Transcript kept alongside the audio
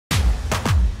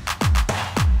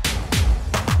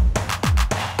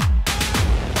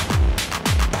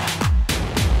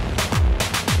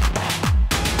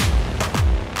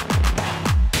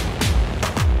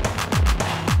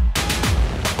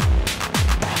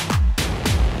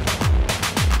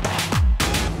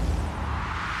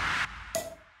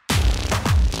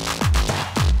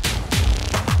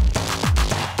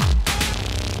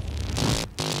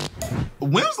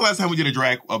last time we did a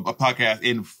podcast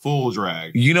in full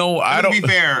drag? You know, I don't... To be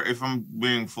fair, if I'm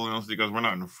being fully honest, because we're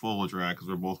not in full drag because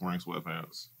we're both wearing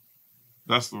sweatpants.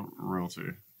 That's the real tea.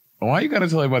 Why you gotta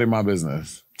tell everybody my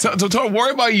business?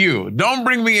 Worry about you. Don't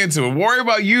bring me into it. Worry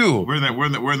about you. We're in that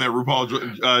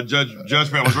RuPaul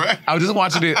judge panel drag. I was just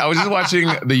watching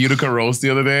the Utica roast the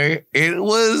other day. It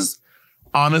was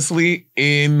honestly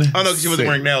insane. Oh no, because she wasn't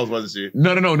wearing nails, wasn't she?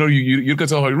 No. You could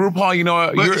tell her, RuPaul, you know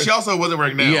what? But she also wasn't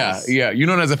wearing nails. Yeah. You're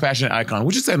known as a fashion icon.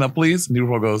 Would you stand up, please? And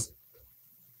RuPaul goes,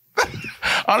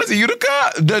 honestly,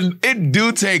 Utica, it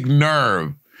do take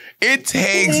nerve. It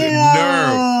takes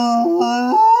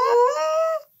nerve.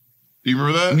 Do you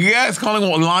remember that? Yes, calling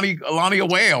Lonnie a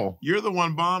whale. You're the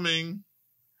one bombing.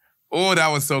 Oh, that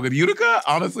was so good. Utica,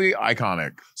 honestly,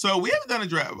 iconic. So we haven't done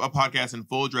a podcast in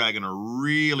full drag in a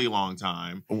really long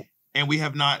time. And we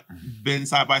have not been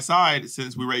side by side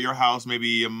since we were at your house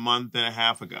maybe a month and a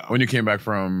half ago. When you came back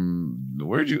from,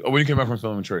 when you came back from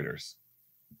filming Traitors?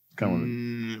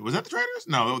 Was that the Traitors?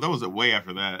 No, that was way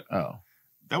after that. Oh.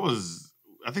 That was,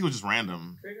 I think it was just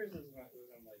random. Traitors was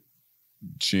like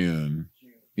June.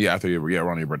 Yeah, after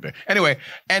around your birthday. Anyway,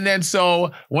 and then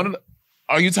so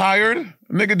are you tired?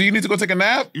 Nigga, do you need to go take a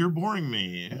nap? You're boring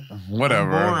me.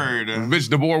 Whatever. I'm bored. Bitch,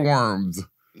 the boar worms.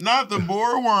 Not the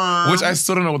boar worms. Which I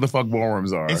still don't know what the fuck boar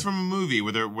worms are. It's from a movie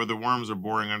where the worms are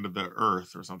boring under the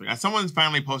earth or something. Someone's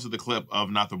finally posted the clip of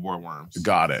Not the Boar Worms.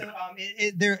 Got it.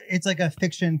 So, it's like a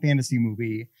fiction fantasy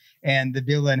movie, and the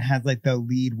villain has like the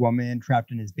lead woman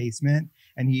trapped in his basement,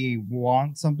 and he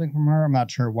wants something from her. I'm not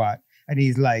sure what. And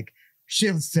he's like,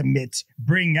 she'll submit,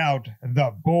 bring out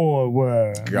the boar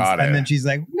worms. Got it. And then she's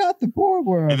like, not the boar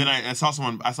worms. And then I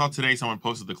saw today someone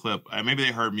posted the clip. Maybe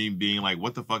they heard me being like,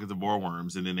 what the fuck is the boar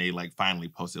worms? And then they like finally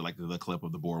posted like the clip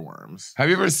of the boar worms. Have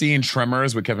you ever seen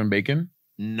Tremors with Kevin Bacon?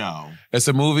 No. It's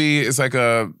a movie. It's like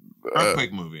a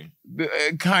earthquake movie.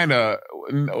 Kind of.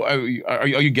 Are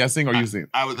you guessing or are you seeing?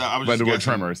 I was by just the word guessing.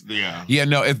 Tremors. Yeah. Yeah,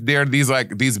 no, they're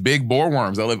these big boar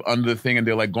worms that live under the thing, and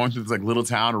they're like going through this like little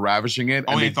town, ravishing it.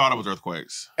 Oh, and they thought it was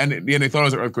earthquakes. And they thought it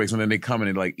was earthquakes, and then they come in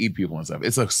and like eat people and stuff.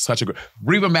 It's such a great.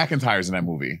 Reba McEntire's in that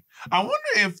movie. I wonder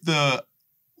if the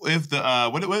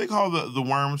what do they call the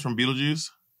worms from Beetlejuice?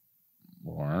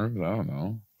 Worms? I don't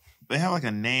know. They have like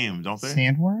a name, don't they?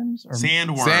 Sandworms?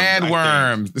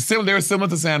 Sandworms. Sandworms. They're similar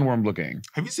to sandworm looking.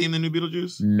 Have you seen the new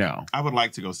Beetlejuice? No. I would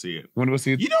like to go see it. You want to go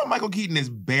see it? You know, Michael Keaton is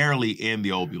barely in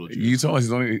the old Beetlejuice. You told us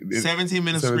he's only 17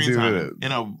 minutes screen time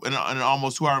in an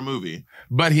almost 2-hour movie.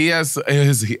 But he has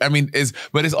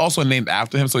but it's also named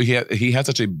after him, so he has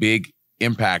such a big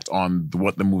impact on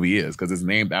what the movie is because it's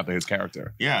named after his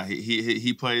character. Yeah,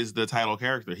 he plays the title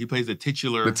character. He plays the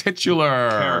titular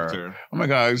character. Oh my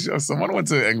gosh, someone went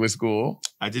to English school.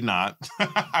 I did not.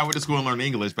 I went to school and learned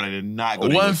English, but I did not go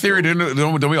to One English theory,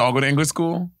 school. don't we all go to English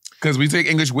school? Because we take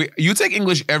English. You take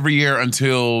English every year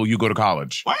until you go to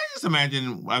college. Why don't you just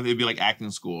imagine it'd be like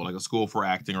acting school, like a school for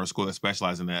acting or a school that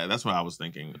specializes in that? That's what I was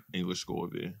thinking English school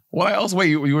would be. Well, else, wait,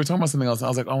 you were talking about something else. I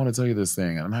was like, I want to tell you this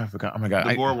thing. And I forgot. Oh my God.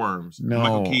 The boar worms. No.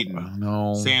 Michael Keaton.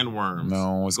 No. Sandworms.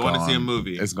 No, it's going gone. to see a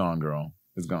movie. It's gone, girl.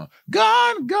 It's gone.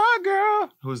 Gone, girl.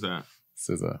 Who's that?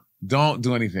 SZA. Don't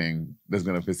do anything that's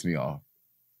going to piss me off.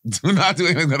 Do not do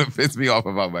anything that's going to piss me off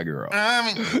about my girl.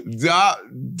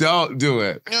 Don't do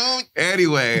it.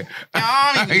 Anyway,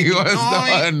 you are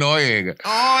so annoying.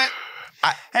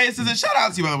 Hey, SZA, shout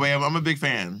out to you, by the way. I'm a big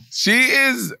fan. She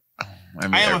is...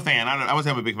 I am a fan. I would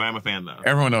say I'm a big fan. I'm a fan, though.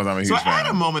 Everyone knows I'm a huge fan. So I had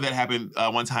a moment that happened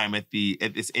one time at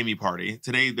this Emmy party.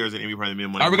 Today, there's an Emmy party.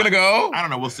 Are we going to go? I don't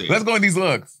know. We'll see. Let's go in these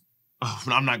looks. Oh,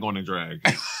 I'm not going to drag.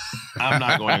 I'm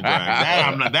not going to drag.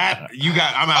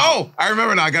 I'm out. Oh, I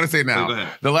remember now. I got to say it now. Go ahead.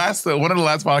 One of the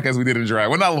last podcasts we did in drag.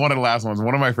 Well, not one of the last ones.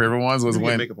 One of my favorite ones was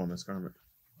when... makeup on this garment.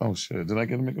 Oh, shit. Did I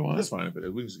get a makeup on? That's fine. If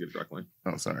we can just get it dry clean.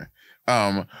 Oh, sorry.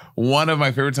 One of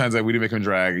my favorite times that we did make him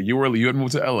drag, you had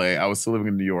moved to LA. I was still living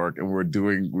in New York, and did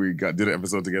an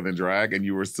episode together in drag, and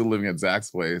you were still living at Zach's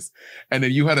place. And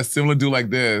then you had a similar do like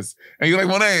this. And you're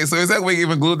like, Monét, so is that wig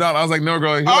even glued down? I was like, no,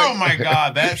 girl. My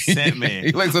God, that sent me.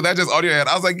 You're like, so that's just on your head.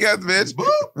 I was like, yes, bitch.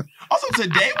 Also,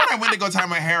 today when I went to go tie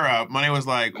my hair up, Monét was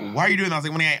like, why are you doing that? I was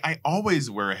like, Monét, I always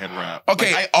wear a head wrap.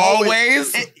 Okay, like,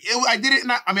 always? I did it,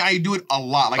 I do it a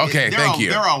lot. Like, okay, thank you.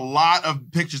 There are a lot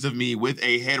of pictures of me with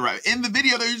a head wrap. In the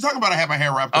video that you're talking about, I have my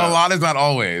hair wrapped up. A lot is not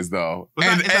always, though.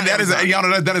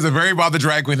 That is a very Bob the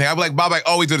drag queen thing. I'm like, Bob, I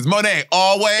always do this. Monét,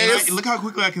 always. Look how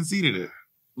quickly I conceded it.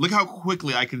 Look how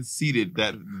quickly I conceded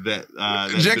that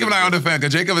Jacob and I on the fence,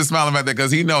 because Jacob is smiling back there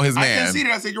because he know his man. I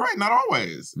conceded. I said, you're right, not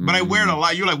always. But I wear it a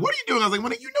lot. You're like, what are you doing? I was like,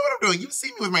 Monét, you know what I'm doing. You've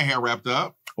seen me with my hair wrapped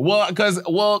up. Well,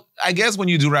 I guess when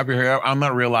you do wrap your hair up, I'm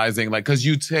not realizing, like, because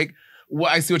you take... Well,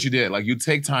 I see what you did. Like you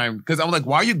take time because I'm like,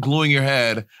 why are you gluing your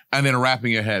head and then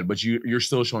wrapping your head, but you're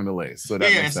still showing the lace? So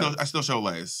that makes sense. I still show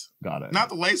lace. Got it. Not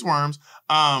the lace worms.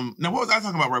 Now what was I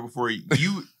talking about right before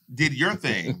you did your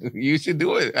thing? You should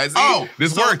do it. This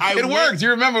so worked. It worked. You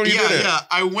remember when you did it? Yeah.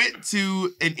 I went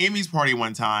to an Emmys party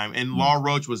one time and Laura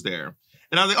Roach was there.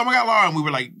 And I was like, oh my God, Laura. And we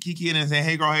were like kikiing and saying,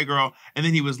 hey girl. And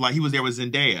then he was there with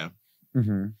Zendaya.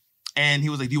 Mm-hmm. And he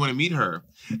was like, do you want to meet her?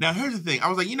 Now, here's the thing. I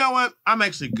was like, you know what? I'm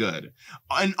actually good.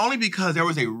 And only because there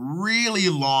was a really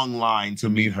long line to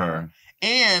meet her.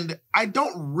 And I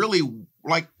don't really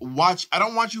like watch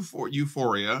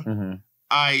Euphoria. Mm-hmm.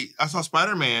 I saw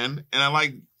Spider-Man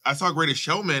and I saw Greatest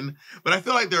Showman, but I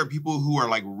feel like there are people who are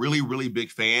like really, really big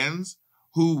fans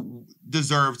who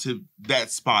deserve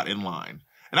that spot in line.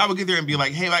 And I would get there and be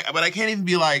like, hey, but I can't even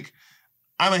be like,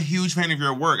 I'm a huge fan of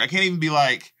your work. I can't even be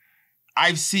like,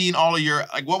 I've seen all of your,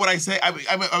 like, what would I say? I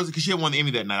was, because she had won the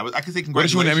Emmy that night. I could say congratulations. What did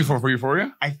she win the Emmy for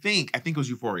Euphoria? I think it was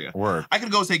Euphoria. Word. I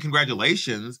could go say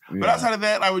congratulations, but outside of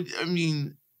that,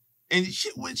 and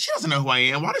she doesn't know who I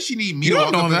am. Why does she need me to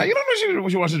walk up? That. You don't know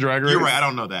she watches Drag Race? You're right, I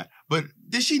don't know that. But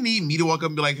does she need me to walk up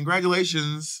and be like,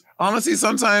 congratulations? Honestly,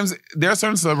 sometimes there are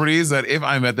certain celebrities that if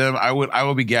I met them, I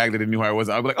would be gagged that they knew who I was.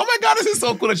 I'd be like, oh my God, this is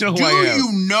so cool that you know who I am. Do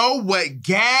you know what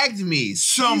gagged me?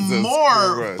 Some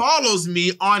more follows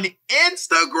me on Instagram.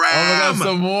 Oh my God,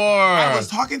 some more. I was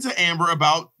talking to Amber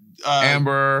about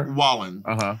Amber Wallen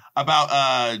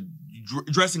about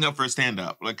dressing up for a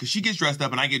stand-up. Like, because she gets dressed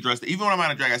up and I get dressed up. Even when I'm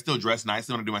out of drag, I still dress nice. I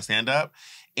still want to do my stand-up.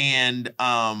 And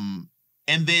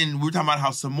then we were talking about how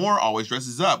Samore always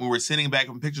dresses up. We were sending back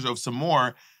pictures of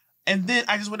Samore. And then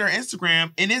I just went to her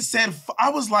Instagram and it said, I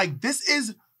was like, this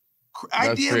is, I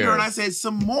DM'd her and I said,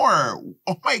 Samore,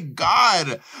 oh my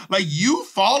God. Like, you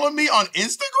follow me on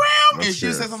Instagram? And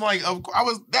she said something like,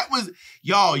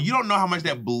 y'all, you don't know how much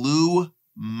that blew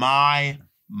my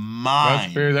mind.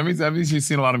 That's fair. That means she's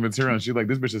seen a lot of material and she's like,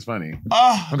 this bitch is funny.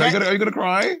 Are you gonna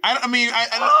cry? I oh, my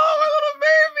little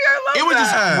baby, I love it was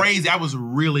just crazy. I was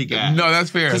really gagged. No, that's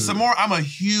fair. Because Samore, I'm a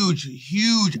huge,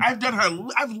 I've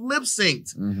lip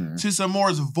synced to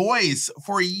Samore's voice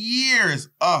for years.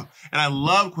 And I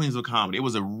love Queens of Comedy. It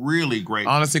was a really great.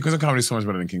 Honestly, Queens of Comedy is so much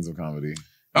better than Kings of Comedy.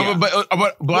 Yeah.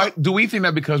 But do we think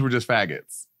that because we're just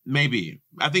faggots? Maybe.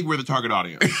 I think we're the target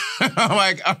audience.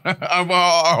 Like, I'm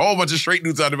a whole bunch of straight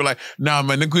dudes out there be like, nah,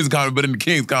 man, the Queens of Comedy better than the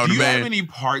Kings of Comedy, Do you have any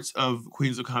parts of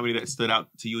Queens of Comedy that stood out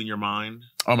to you in your mind?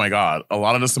 Oh my God. A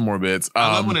lot of the some more bits.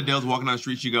 I love when Adele's walking down the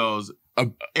street, she goes,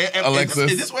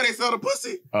 Alexis. Is this where they sell the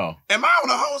pussy? Oh. Am I on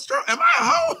a hoe? Am I a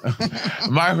hoe?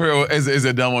 My hero is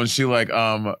Adele when she like,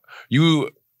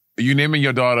 you naming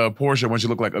your daughter Portia when she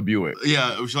looked like a Buick.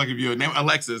 Yeah, she like a Buick. Name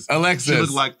Alexis. She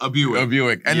looked like a Buick. A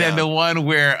Buick. And then the one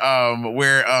where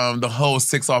the host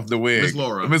takes off the wig.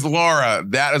 Miss Laura.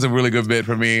 That is a really good bit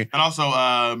for me. And also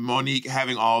Monique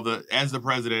as the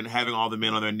president, having all the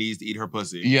men on their knees to eat her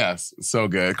pussy. Yes, so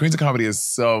good. Queens of Comedy is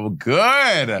so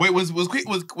good. Wait, was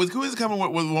Queens of Comedy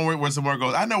with one where Samore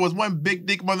goes, I know was one big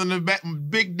dick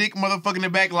motherfucker in the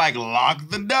back, like, lock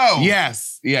the door.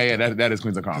 Yes. Yeah, that is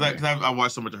Queens of Comedy. Because I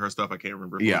watched so much of her stuff, I can't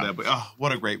remember that. But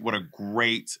what a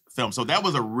great film. So that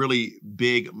was a really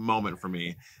big moment for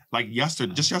me. Like just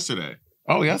yesterday.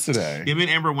 Oh, yesterday. Yeah, me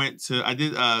and Amber went to. I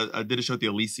did a show at the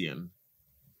Elysian.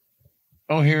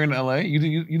 Oh, here in LA,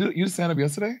 you stand up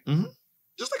yesterday? Mm-hmm.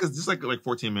 Just like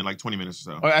 14 minutes, like 20 minutes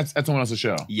or so. Oh, at someone else's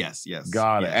show. Yes.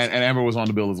 Got it. And Amber was on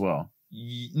the bill as well.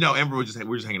 No, Amber we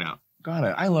were just hanging out. Got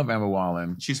it. I love Amber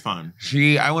Wallen. She's fun.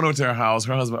 I went over to her house.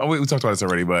 Her husband. Oh wait, we talked about this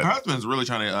already, but her husband's really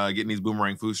trying to get in these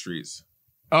boomerang food streets.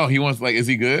 Oh, he wants is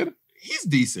he good? He's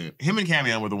decent. Him and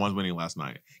Camion were the ones winning last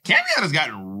night. Camion has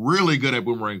gotten really good at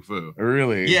boomerang food.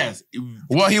 Really? Yes.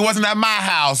 Well, he wasn't at my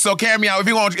house, so Camion,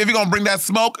 if you gonna bring that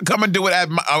smoke, come and do it at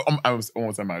my. I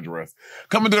almost said my address.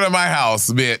 Come and do it at my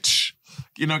house, bitch.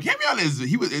 You know, Camion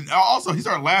he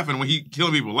started laughing when he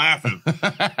killed people laughing.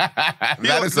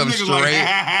 That is some straight. Like,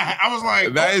 I was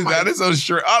like, that is so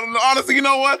straight. Honestly, you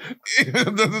know what?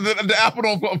 the apple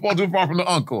don't fall too far from the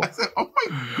uncle. I said, oh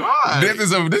my God.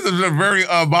 This is a very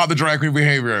Bob the Drag Queen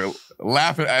behavior.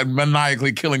 Laughing at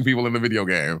maniacally killing people in the video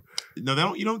game.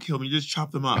 No, you don't kill them. You just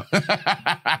chop them up.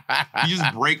 You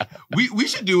just break. We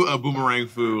should do a boomerang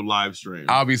food live stream.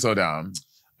 I'll be so down.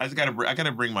 I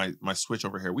gotta bring my Switch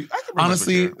over here.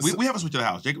 Honestly, we have a Switch at the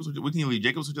house. We can leave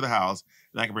Jacob's Switch at the house,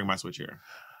 and I can bring my Switch here.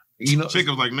 You know,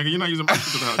 Jacob's like, nigga, you're not using my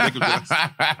Switch at the house. Jacob's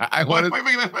like, why are you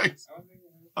making that face?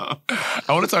 I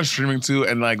want to talk streaming too,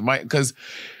 and because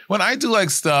when I do like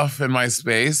stuff in my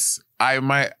space,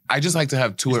 I just like to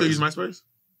have two. You still use MySpace?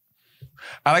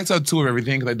 I like to have two of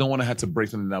everything because I don't want to have to break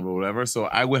something down or whatever. So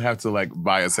I would have to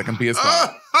buy a second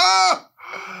PS5.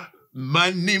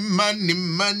 Money, money,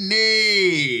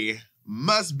 money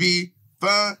must be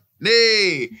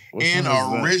funny in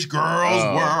a rich girl's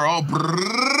world.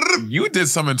 Brrr. You did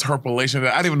some interpolation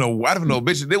that I didn't even know. I don't know,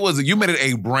 bitch. You made it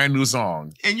a brand new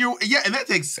song. And and that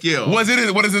takes skill. Was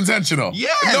it? What is intentional?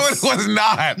 Yes. No, it was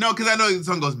not. No, because I know the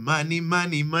song goes money,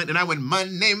 money, money, and I went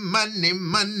money, money,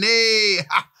 money.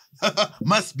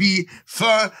 Must be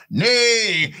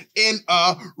funny in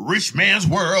a rich man's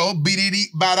world. Be-de-dee,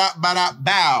 ba-da, ba-da,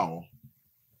 bow.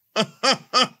 All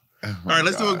right,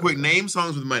 let's do a quick name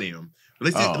songs with money in them.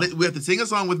 We have to sing a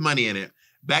song with money in it,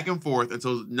 back and forth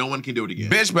until no one can do it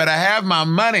again. Bitch, better have my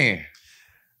money.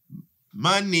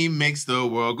 Money makes the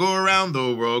world go around,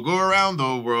 the world go around,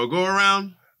 the world go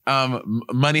around.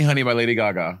 Money Honey by Lady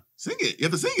Gaga. Sing it. You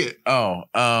have to sing it.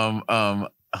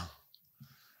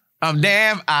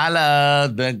 Damn, I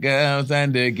love the girls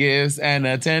and the gifts and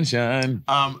attention.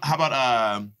 How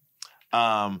about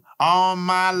all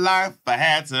my life I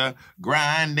had to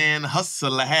grind and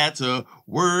hustle. I had to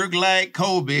work like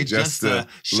Kobe just to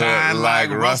shine like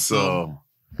Russell.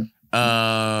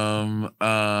 My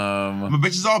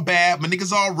bitches all bad, my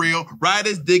niggas all real. Ride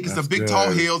his dick, it's some big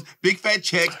tall heels, big fat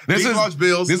checks, big large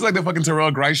bills. This is like the fucking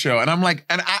Terrell Grice show. And I'm like,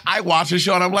 and I watch the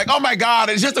show and I'm like, oh my God,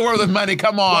 it's just a word with money.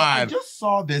 Come on. Well, I just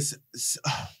saw this.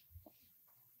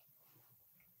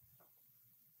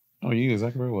 Oh, you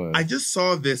exactly where it was. I just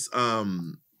saw this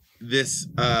this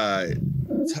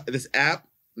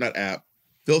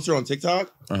filter on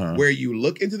TikTok where you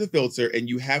look into the filter and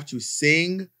you have to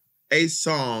sing a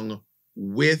song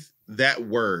with that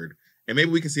word. And maybe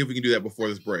we can see if we can do that before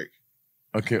this break.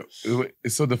 Okay,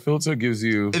 so the filter gives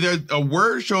you... A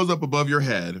word shows up above your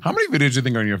head. How many videos do you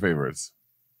think are in your favorites?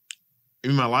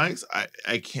 In my likes? I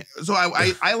can't... So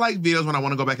I like videos when I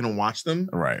want to go back and watch them.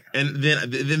 Right. And then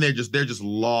they're just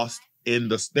lost in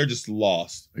the... They're just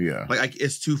lost. Yeah. Like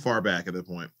it's too far back at that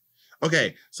point.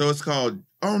 Okay, so it's called...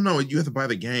 Oh no, you have to buy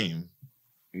the game.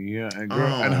 Yeah, and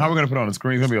girl, and how are we gonna put it on the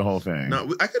screen? It's gonna be a whole thing.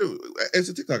 No, I could. It's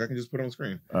a TikTok. I can just put it on the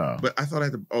screen. Oh, but I thought I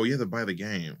had to. Oh, you have to buy the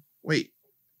game. Wait,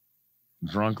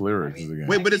 Drunk Lyrics is the game.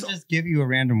 Wait, but it's just give you a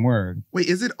random word. Wait,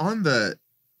 is it on the?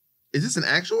 Is this an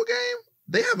actual game?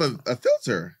 They have a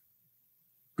filter.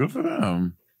 Good for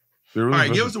them. Really all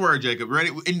right, give us the word, Jacob.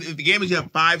 Ready? In the game is you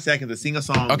have 5 seconds to sing a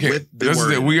song with the this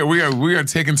word. Is it. We are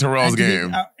taking Terrell's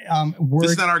game.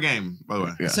 This is not our game, by the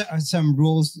way. Yeah. So, some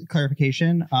rules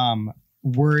clarification.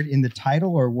 Word in the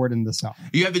title or word in the song?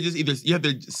 You have to you have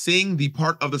to sing the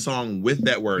part of the song with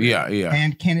that word. Yeah, yeah.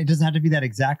 And does it have to be that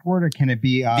exact word or can it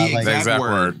be the exact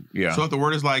word? Yeah. So if the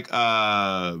word is like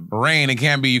rain, you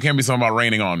can't be something about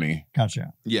raining on me.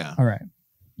 Gotcha. Yeah. All right.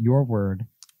 Your word.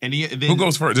 And then, who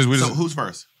goes first? Who's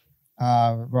first?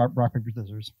 Rock, paper,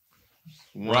 scissors.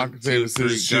 Rock, paper,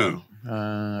 scissors, shoot. We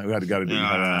gotta do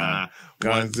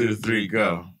 1, 2, 3,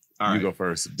 go. All right. You go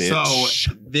first, bitch. So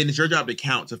then it's your job to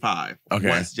count to 5. Okay.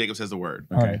 Once Jacob says the word.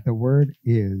 Okay. All right. The word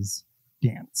is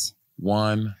dance.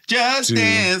 1, just 2.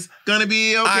 Dance, gonna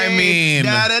be okay. I mean,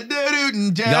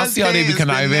 y'all see how they be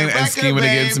conniving and scheming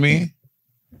against me?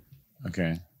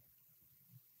 Okay.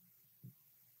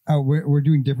 Oh, we're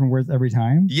doing different words every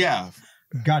time? Yeah.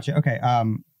 Gotcha. Okay.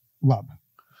 Love.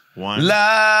 1,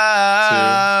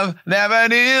 love, 2. Never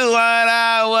knew what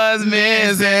I was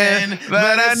missing,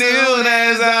 but as soon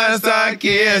as I start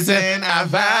kissing, I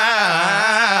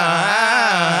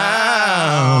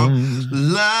found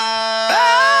love.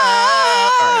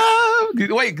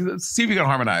 Wait, see if you can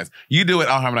harmonize. You do it,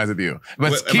 I'll harmonize with you.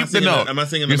 But wait, keep the note. Am I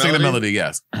singing the melody? You're singing the melody,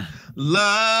 yes.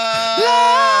 Love,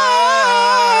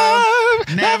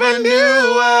 never knew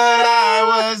what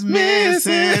I was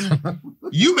missing.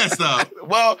 You messed up.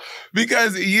 Well,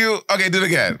 because you... Okay, do it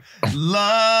again.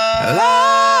 Love,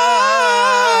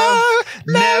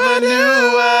 never knew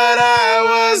what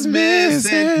I was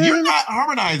missing. You're not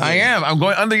harmonizing. I am. I'm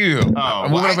going under you. Oh,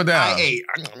 I'm moving up and down. I ate.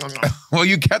 Well,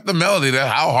 you kept the melody.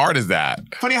 How hard is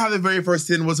that? Funny how the very first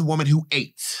sin was a woman who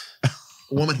ate. A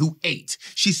woman who ate.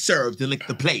 She served and licked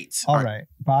the plate. All right.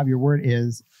 Bob, your word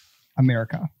is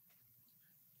America.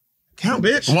 Count,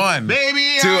 bitch. 1,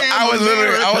 baby. 2. I was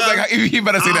like, you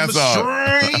better sing that song.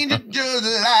 I'm a stranger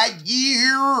just like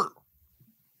you.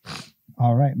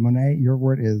 All right, Monét, your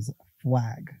word is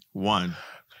flag. 1,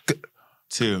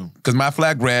 2. Because my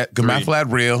flag red. Because my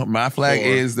flag real. My flag 4.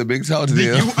 is the big toe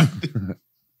deal.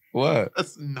 What?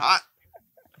 That's not.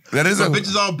 That is my bitch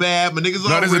is all bad. My niggas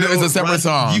all real. It's a separate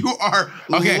song. You are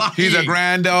okay. lying. He's a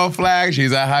grand old flag.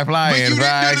 She's a high flying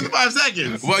flag. But you flag. didn't do it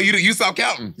in the 5 seconds. Well, you stopped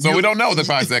counting, so we don't know the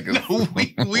 5 seconds. No,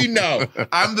 we know.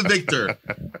 I'm the victor.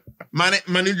 My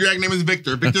new drag name is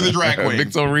Victor. Victor the drag queen.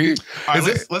 Victory. All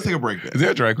right, let's take a break. Is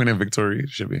there a drag queen named Victory?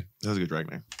 Should be. That's a good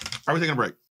drag name. Are we taking a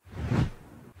break?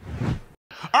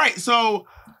 All right, so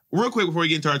real quick before we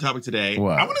get into our topic today,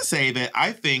 What? I want to say that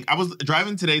I think I was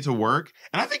driving today to work,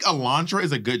 and I think Elantra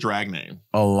is a good drag name.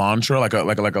 Elantra, like a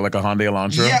Hyundai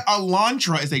Elantra. Yeah,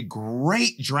 Elantra is a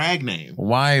great drag name.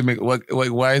 Why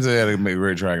why is it a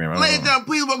great drag name? Ladies and gentlemen,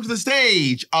 please welcome to the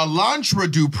stage,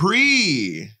 Elantra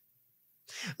Dupree.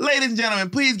 Ladies and gentlemen,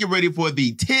 please get ready for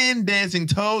the 10 dancing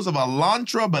toes of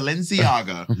Elantra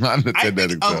Balenciaga. I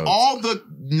think of all the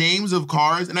names of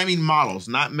cars, and I mean models,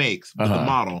 not makes, but the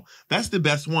model, that's the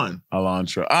best one.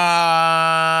 Elantra.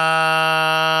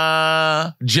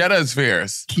 Jetta is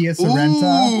fierce. Kia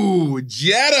Sorento. Ooh,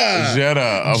 Jetta.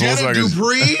 Jetta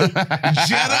Dupree.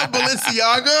 Jetta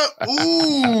Balenciaga.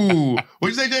 Ooh.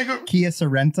 What'd you say, Jacob? Kia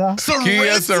Sorento.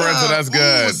 Kia Sorento, that's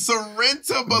good. Ooh,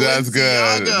 Sorento Balenciaga. That's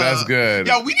good. That's good.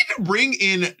 Yeah, we need to bring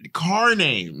in car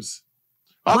names.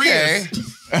 Okay.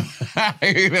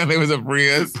 It was a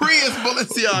Prius. Prius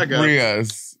Balenciaga.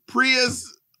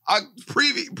 Prius.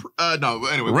 No,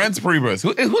 anyway. Rents Priebus.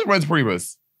 Who rents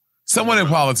Priebus? Someone in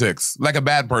politics, like a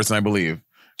bad person, I believe.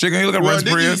 Chicken, you look at Rents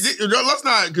Prius. Let's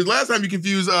not, because last time you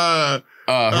confused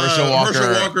Herschel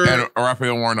Walker and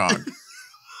Raphael Warnock.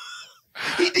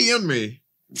 He DM'd me.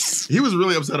 He was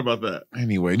really upset about that.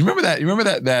 Anyway, you remember that? You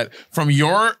remember that from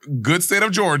your good state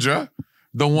of Georgia,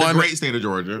 the great state of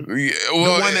Georgia, yeah,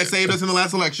 well, the one that saved us in the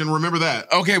last election. Remember that?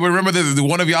 Okay, but remember this: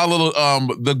 one of y'all little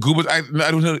the goobers. I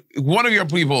don't know. One of your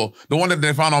people, the one that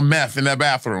they found on meth in that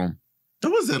bathroom. That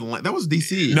was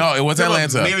DC. No, it wasn't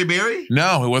Atlanta. Mary Berry?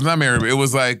 No, it was not Mary. It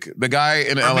was like the guy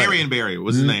in LA. Marion Barry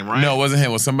was his name, right? No, it wasn't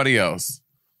him. It was somebody else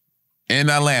in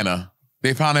Atlanta.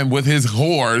 They found him with his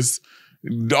whores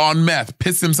on meth,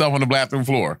 pissed himself on the bathroom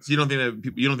floor. So you don't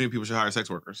think people should hire sex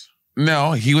workers?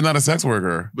 No, he was not a sex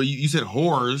worker. But you said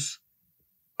whores.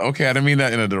 Okay, I didn't mean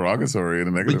that in a derogatory, in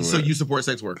a negative way. So you support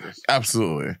sex workers?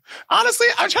 Absolutely. Honestly,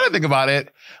 I'm trying to think about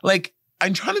it. Like,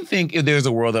 I'm trying to think if there's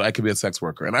a world that I could be a sex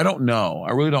worker. And I don't know.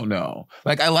 I really don't know.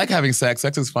 Like, I like having sex.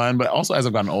 Sex is fun. But also, as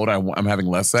I've gotten older, I'm having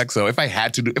less sex. So if I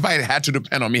had to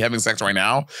depend on me having sex right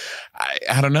now,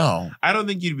 I don't know. I don't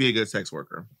think you'd be a good sex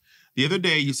worker. The other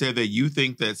day, you said that you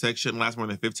think that sex shouldn't last more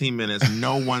than 15 minutes.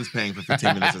 No one's paying for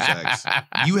 15 minutes of sex.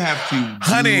 You have to...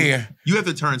 Honey. You have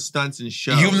to turn stunts and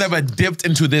shows. You've never dipped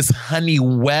into this honey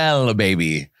well,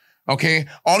 baby. Okay?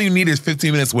 All you need is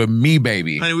 15 minutes with me,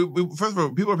 baby. Honey, first of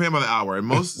all, people are paying by the hour, and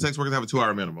most sex workers have a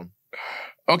 2-hour minimum.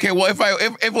 Okay, well,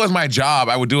 if it was my job,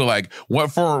 I would do it like,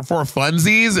 what, for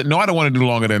funsies? No, I don't want to do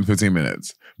longer than 15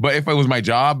 minutes. But if it was my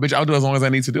job, bitch, I'll do as long as I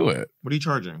need to do it. What are you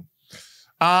charging?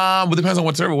 Well, it depends on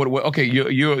what server. Okay,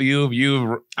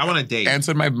 you. I want a date.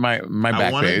 Answered my back page.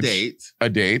 I want a date. A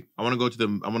date. I want to go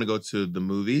to the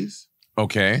movies.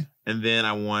 Okay. And then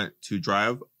I want to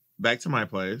drive back to my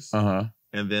place. And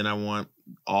then I want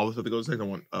all the stuff that goes to sex. I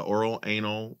want oral,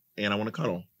 anal, and I want to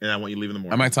cuddle. And I want you to leave in the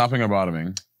morning. Am I topping or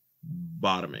bottoming?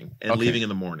 Bottoming and leaving in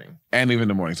the morning. And leaving in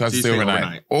the morning. So I have to stay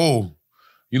overnight. Oh,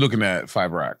 you're looking at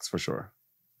 5 racks for sure.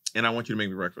 And I want you to make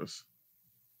me breakfast.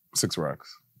 6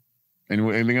 racks.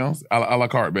 Anything else? A la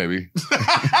carte, baby.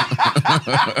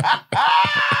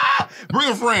 Bring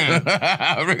a friend.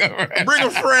 Bring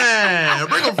a friend.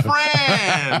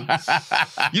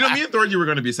 You know, me and Thorgy were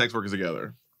going to be sex workers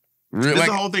together. Really? This is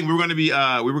the whole thing. We were going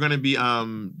to be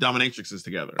dominatrixes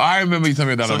together. I remember you telling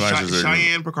me about dominatrixes.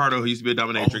 Cheyenne Picardo, who used to be a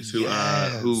dominatrix, who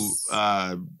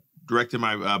directed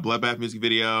my Bloodbath music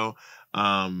video.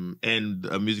 And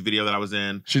a music video that I was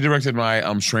in. She directed my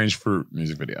Strange Fruit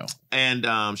music video. And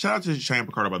shout out to Cheyenne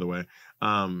Picardo, by the way.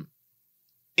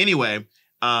 Anyway,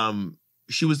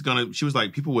 she was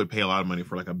like, people would pay a lot of money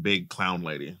for like a big clown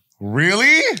lady.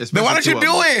 Really? Then why don't you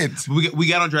do it? We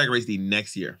got on Drag Race the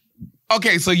next year.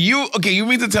 Okay, so you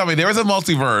mean to tell me there is a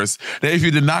multiverse that if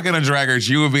you did not get on Drag Race,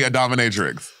 you would be a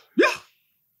dominatrix? Yeah.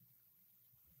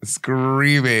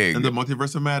 Screaming. And the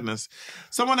multiverse of madness.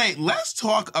 So, Monét, let's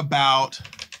talk about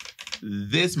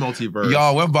this multiverse.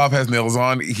 Y'all, when Bob has nails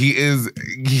on, he is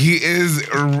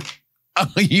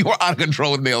you are out of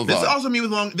control with nails on. This is also me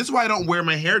with long. This is why I don't wear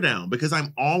my hair down, because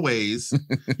I'm always. You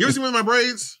ever see me with my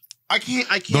braids? I can't.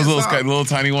 Those little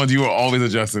tiny ones. You were always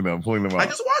adjusting them, pulling them out. I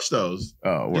just washed those.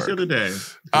 Oh, just the other day.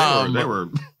 They were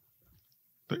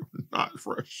not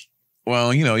fresh.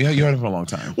 Well, you had it for a long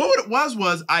time. Well, what it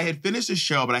was I had finished the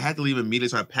show, but I had to leave immediately,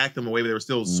 so I packed them away, but they were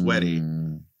still sweaty.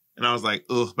 And I was like,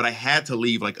 ugh, but I had to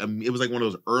leave. Like, it was like one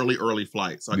of those early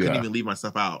flights, so I couldn't even leave my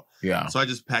stuff out. Yeah. So I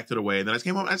just packed it away, and then I just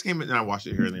came home, and I washed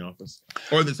it here in the office.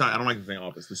 Or this time, I don't like to say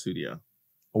office, the studio.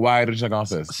 Why did you like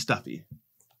office? Stuffy.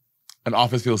 An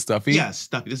office feels stuffy? Yeah,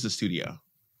 stuffy. This is a studio.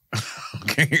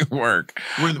 Okay, work.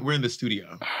 We're in the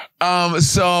studio.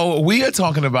 So we are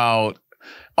talking about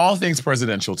all things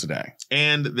presidential today.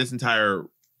 And this entire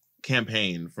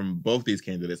campaign from both these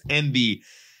candidates and the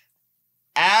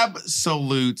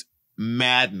absolute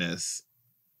madness.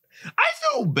 I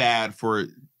feel bad for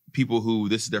people who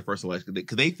this is their first election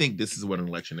because they think this is what an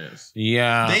election is.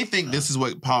 Yeah. They think this is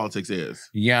what politics is.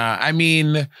 Yeah. I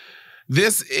mean,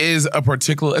 this is a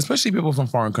particular, especially people from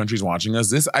foreign countries watching us.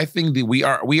 This, I think that we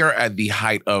are at the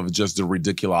height of just the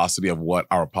ridiculosity of what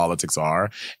our politics are.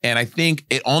 And I think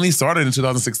it only started in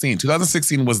 2016.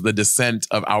 2016 was the descent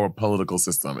of our political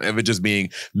system, of it just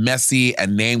being messy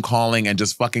and name calling and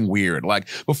just fucking weird. Like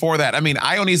before that, I mean,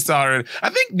 I only started, I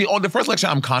think the first election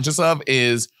I'm conscious of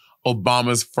is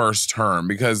Obama's first term,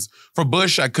 because for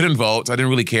Bush, I couldn't vote. I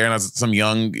didn't really care. And I was some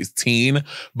young teen.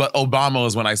 But Obama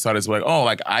was when I started to like, oh,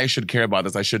 like I should care about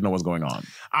this. I should know what's going on.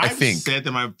 I think said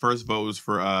that my first vote was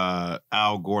for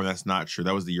Al Gore. That's not true.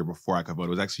 That was the year before I could vote. It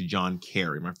was actually John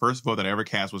Kerry. My first vote that I ever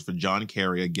cast was for John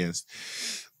Kerry against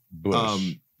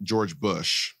George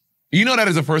Bush. You know,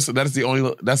 that's the first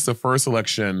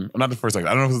election, not the first election,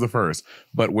 I don't know if it's the first,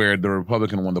 but where the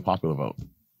Republican won the popular vote.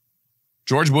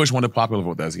 George Bush won the popular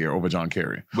vote that's here over John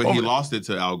Kerry. But he lost it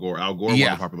to Al Gore. Al Gore won the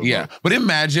popular vote. But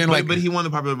imagine but he won the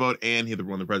popular vote and he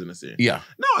won the presidency. Yeah.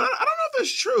 No, I don't know if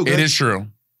that's true. It is true.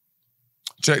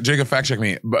 Jacob, fact check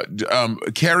me. But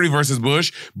Kerry versus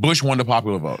Bush, Bush won the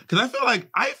popular vote. Because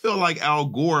I feel like Al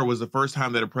Gore was the first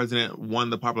time that a president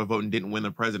won the popular vote and didn't win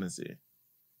the presidency.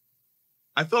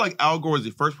 I feel like Al Gore was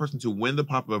the first person to win the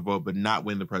popular vote but not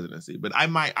win the presidency. But I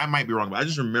might be wrong, but I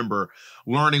just remember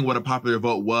learning what a popular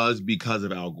vote was because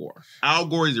of Al Gore. Al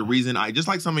Gore is the reason just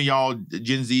like some of y'all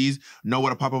Gen Zs know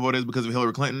what a popular vote is because of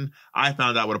Hillary Clinton, I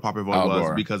found out what a popular vote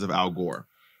was because of Al Gore.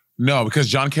 No, because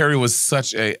John Kerry was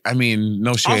such a, I mean,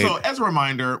 no shade. Also, as a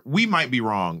reminder, we might be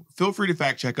wrong. Feel free to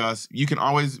fact check us. You can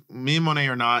always, me and Monét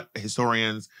are not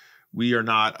historians. We are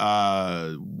not.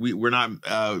 We're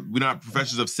not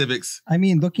professors of civics. I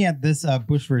mean, looking at this,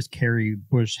 Bush versus Kerry,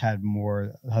 Bush had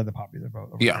the popular vote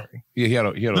over Kerry. Yeah, he had.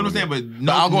 I understand, but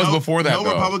Al Gore was before that.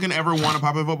 No Republican ever won a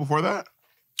popular vote before that.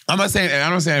 I'm not saying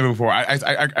it before. I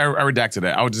redacted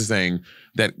that. I was just saying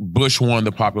that Bush won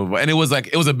the popular vote, and it was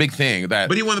a big thing that.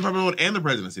 But he won the popular vote and the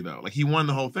presidency though. Like he won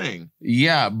the whole thing.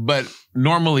 Yeah, but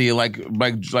normally, like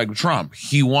Trump,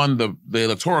 he won the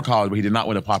electoral college, but he did not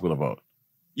win the popular vote.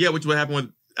 Yeah, which would happen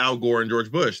with Al Gore and George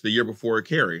Bush the year before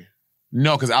Kerry.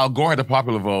 No, because Al Gore had the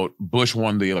popular vote. Bush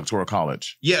won the electoral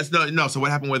college. Yes, no. So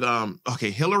what happened with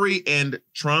Hillary and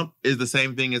Trump is the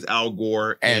same thing as Al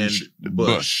Gore and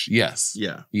Bush. Yes.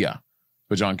 Yeah.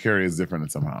 But John Kerry is different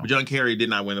somehow. But John Kerry did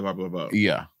not win the popular vote.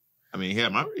 Yeah. I mean, yeah.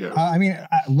 I mean,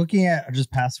 looking at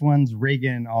just past ones,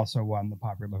 Reagan also won the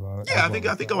popular vote. Yeah, I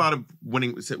think a lot of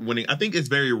winning. I think it's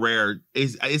very rare.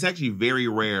 It's actually very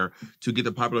rare to get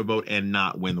the popular vote and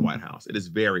not win the White House. It is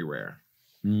very rare.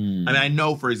 I mean, I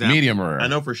know, for example, medium rare. I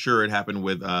know for sure it happened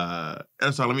with.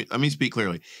 Sorry, let me speak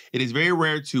clearly. It is very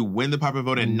rare to win the popular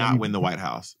vote and not win the White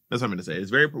House. That's what I'm going to say.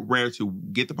 It's very rare to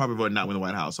get the popular vote and not win the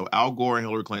White House. So Al Gore and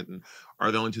Hillary Clinton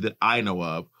are the only two that I know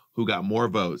of who got more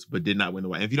votes but did not win the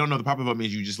White House. If you don't know, the popular vote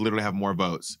means you just literally have more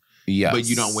votes. Yes. But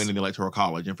you don't win in the Electoral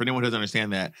College. And for anyone who doesn't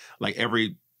understand that, like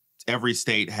every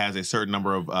state has a certain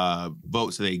number of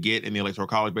votes that they get in the Electoral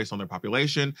College based on their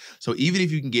population. So even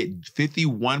if you can get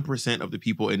 51% of the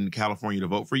people in California to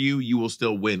vote for you, you will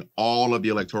still win all of the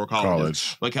Electoral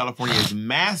College. But California is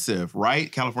massive,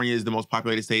 right? California is the most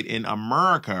populated state in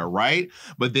America, right?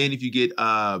 But then if you get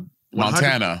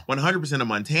Montana, 100% of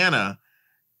Montana,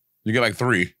 you get like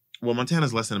 3. Well,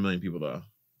 Montana's less than 1 million people, though.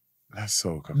 That's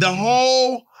so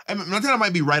confusing. Montana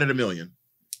might be right at 1 million.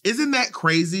 Isn't that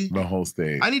crazy? The whole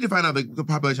state. I need to find out the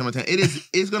population of Montana.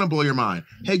 It's going to blow your mind.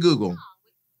 Hey Google,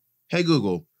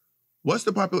 what's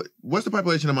the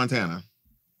population of Montana?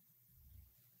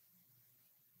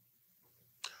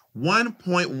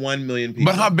 1.1 million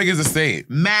people. But how big is the state?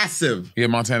 Massive. Yeah,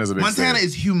 Montana's a big state. Montana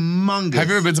is humongous. Have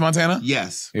you ever been to Montana?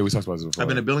 Yes. Yeah, we talked about this before. I've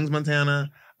been to Billings,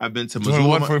 Montana. I've been to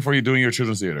Missoula. What for you doing your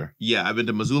children's theater? Yeah, I've been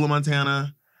to Missoula,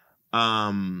 Montana.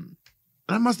 And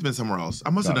I must have been somewhere else.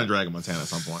 I must have done drag in Montana at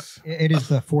some point. It is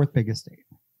the 4th biggest state.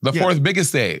 The 4th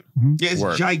biggest state. Mm-hmm. Yeah,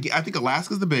 it's gigantic. I think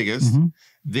Alaska's the biggest. Mm-hmm.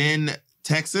 Then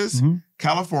Texas,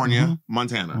 California,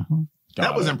 Montana.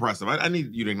 That was impressive. I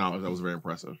need you to acknowledge that was very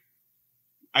impressive.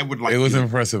 I would like. It was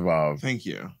impressive, Bob. Thank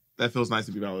you. That feels nice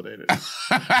to be validated. And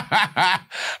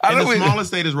the smallest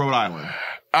state is Rhode Island.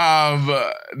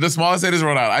 The smallest state is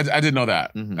Rhode Island. I didn't know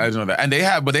that. Mm-hmm. I didn't know that. And they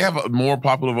have more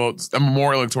popular votes,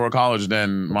 more electoral college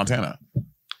than Montana.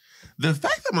 The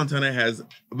fact that Montana has,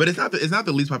 but it's not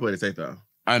the least populated state though.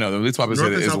 I know the least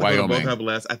populated state is Wyoming. Both have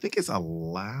less. I think it's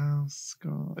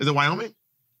Alaska. Is it Wyoming?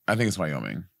 I think it's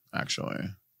Wyoming, actually.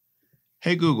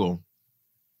 Hey Google,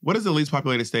 what is the least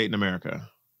populated state in America?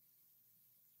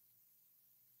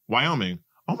 Wyoming.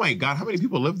 Oh my God, how many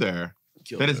people live there?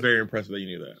 That is very impressive that you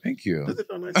knew that. Thank you. Does it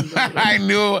feel nice? I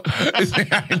knew.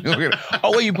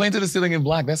 Oh, wait, you painted the ceiling in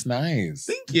black. That's nice.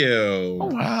 Thank you. Oh,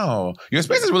 wow. Your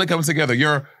space is really coming together.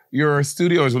 Your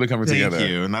studio is really coming together. Thank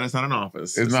you. It's not an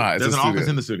office. It's not. There's an office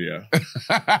in the studio. You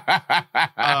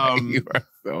are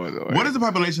so annoying. What is the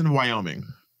population of Wyoming?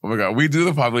 Oh my God. We do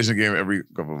the population game every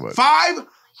couple of months.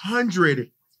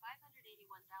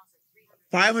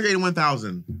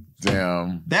 581,000.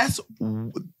 Damn. That's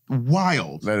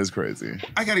wild. That is crazy.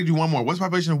 I got to do one more. What's the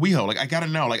population of WeHo? Like, I got to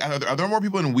know. Like, are there more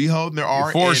people in WeHo than there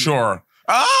are For sure.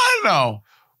 I don't know.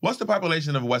 What's the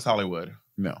population of West Hollywood?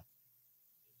 No.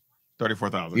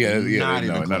 34,000. Yeah, not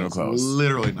even close.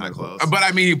 Literally not close. But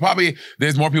I mean, probably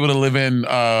there's more people that live in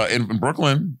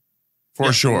Brooklyn,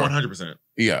 for sure. 100%.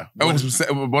 Yeah.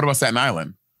 What about Staten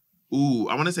Island? Ooh,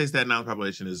 I want to say Staten Island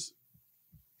population is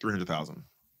 300,000.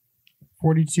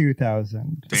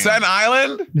 42,000. Staten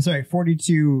Island? Sorry,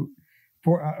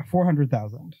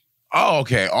 400,000. Oh,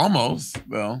 okay. Almost.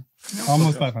 Well.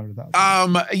 Almost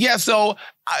 500,000. Yeah, so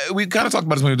we kind of talked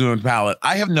about this when we were doing Palette.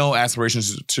 I have no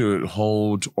aspirations to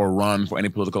hold or run for any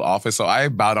political office. So I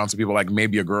bow down to people like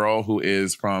maybe a girl who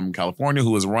is from California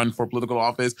who has run for political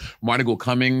office. Martigal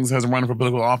Cummings has run for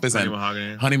political office.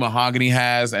 Honey Mahogany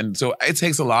has. And so it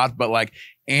takes a lot, but like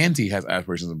Auntie has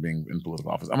aspirations of being in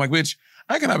political office. I'm like, bitch,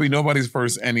 I cannot be nobody's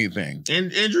first anything.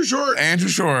 And Andrew Short. Andrew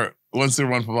Short wants to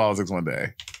run for politics one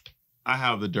day. I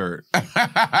have the dirt.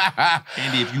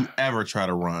 Andy, if you ever try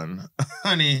to run,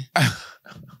 honey.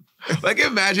 Like,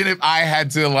 imagine if I had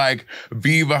to like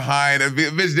be behind a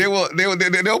bitch.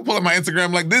 They'll pull up my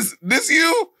Instagram like, this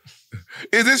you?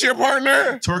 Is this your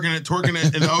partner? Twerking it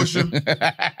in the ocean.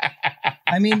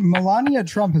 I mean, Melania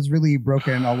Trump has really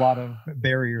broken a lot of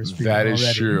barriers for that you is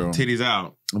already. true. Titties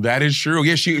out. That is true.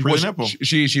 Yeah, she posed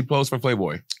for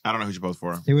Playboy. I don't know who she posed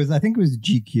for. I think it was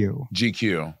GQ.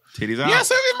 GQ. Titties out. Yeah,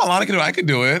 so if Melania can do it, I could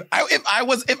do it. If I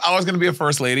was gonna be a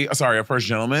first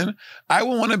gentleman, I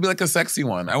would want to be like a sexy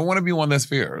one. I would want to be one that's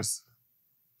fierce.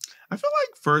 I feel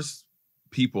like first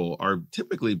people are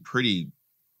typically pretty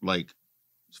like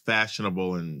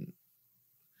fashionable and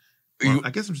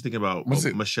I guess I'm just thinking about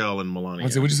Michelle and Melania.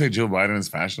 Would you say Jill Biden is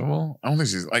fashionable? I don't think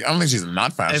she's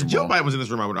not fashionable. If Jill Biden was in this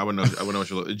room, I would know what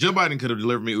she looked. Jill Biden could have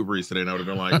delivered me Uber Eats today, and I would have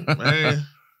been like, hey.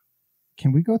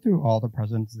 Can we go through all the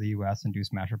presidents of the U.S. and do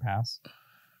Smash or Pass?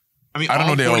 I mean, I don't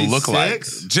know what they all look like.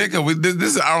 Jacob, this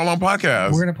is an hour-long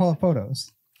podcast. We're gonna pull up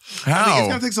photos. How? I think it's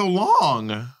gonna take so long.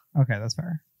 Okay, that's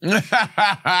fair.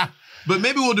 But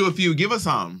maybe we'll do a few. Give us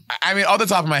some. I mean, off the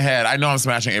top of my head, I know I'm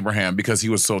smashing Abraham because he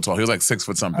was so tall. He was like 6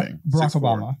 foot something. Barack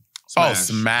Obama. Smash. Oh,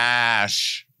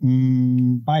 smash.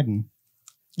 Biden.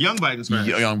 Young Biden smash.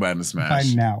 Young Biden smash.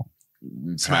 Biden now.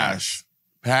 Smash.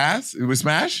 Pass? It was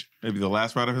smash? Maybe the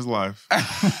last ride of his life.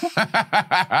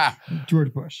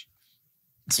 George Bush.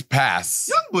 Pass.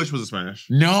 Young Bush was a smash.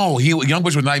 No, Young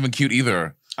Bush was not even cute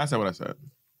either. I said what I said.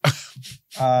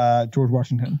 George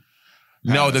Washington.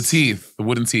 Pass. No, the teeth. The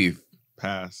wooden teeth.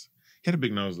 Pass. He had a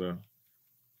big nose, though.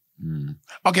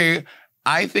 Okay,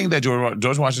 I think that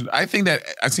George Washington, I've seen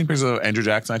pictures of Andrew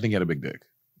Jackson. I think he had a big dick.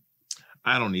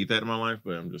 I don't need that in my life,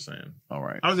 but I'm just saying. All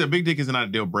right. I would say a big dick is not a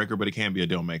deal breaker, but it can be a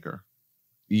deal maker.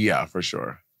 Yeah, for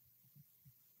sure.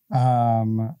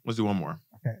 Let's do one more.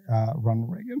 Okay,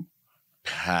 Ronald Reagan.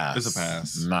 Pass. It's a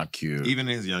pass. Not cute. Even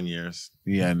in his young years.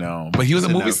 Yeah, no. But he was a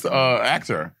movie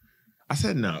actor. I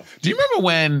said no. Do you remember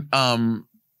when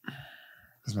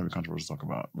this might be controversial to talk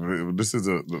about. This is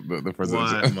the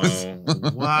president. What, Mo?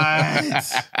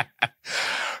 What?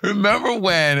 Remember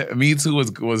when Me Too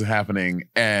was happening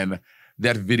and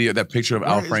that picture of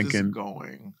Al Franken. Where is this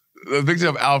going? The picture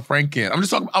of Al Franken. I'm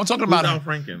talking about Al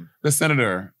Franken? The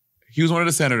senator. He was one of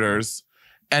the senators.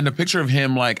 And the picture of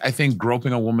him, like, I think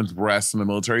groping a woman's breast in the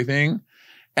military thing.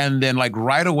 And then, like,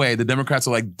 right away, the Democrats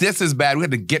are like, this is bad. We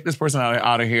have to get this person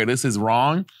out of here. This is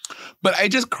wrong. But it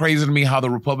just crazy to me how the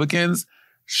Republicans,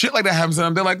 shit like that happens to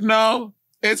them. They're like, no,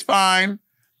 it's fine.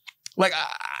 Like,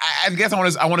 I guess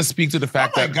I want to speak to the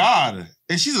fact that. Oh, my God.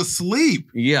 And she's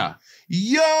asleep. Yeah.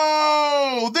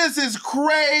 Yo, this is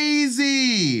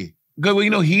crazy. Good. Well, you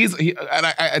know,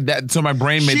 so my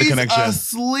brain made the connection. She's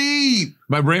asleep.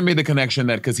 My brain made the connection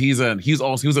that because he's a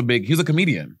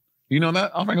comedian. You know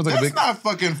that? Al Franken's like That's not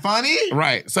fucking funny.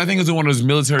 Right. So I think it was one of those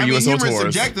military USO tours. Humor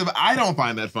is subjective. I don't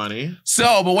find that funny.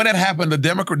 So, but when that happened, the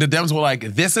Dems were like,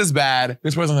 this is bad.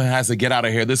 This person has to get out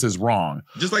of here. This is wrong.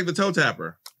 Just like the toe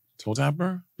tapper. Toe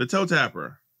tapper? The toe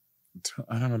tapper.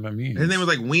 I don't know what that means. His name was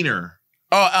like Wiener.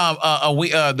 Oh,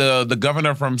 the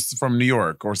governor from New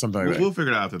York or something like that. We'll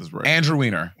figure it out after this break. Andrew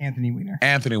Weiner. Anthony Weiner.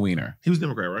 Anthony Weiner. He was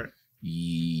Democrat, right?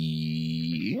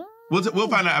 Yeah. We'll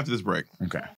find out after this break.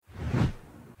 Okay.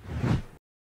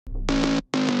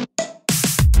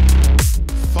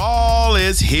 Fall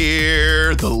is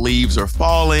here. The leaves are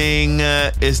falling.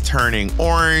 It's turning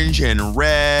orange and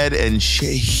red and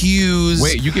hues.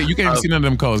 Wait, you can't even see none of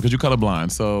them colors because you're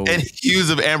colorblind. So and hues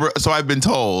of amber. So I've been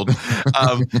told.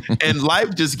 And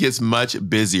life just gets much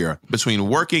busier between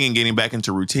working and getting back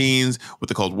into routines. With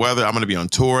the cold weather, I'm going to be on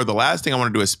tour. The last thing I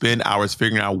want to do is spend hours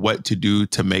figuring out what to do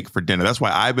to make for dinner. That's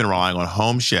why I've been relying on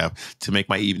Home Chef to make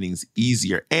my evenings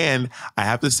easier. And I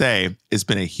have to say, it's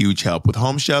been a huge help. With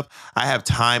Home Chef, I have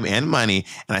time and money,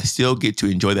 and I still get to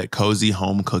enjoy that cozy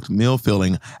home-cooked meal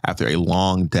feeling after a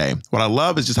long day. What I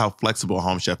love is just how flexible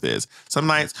Home Chef is. Some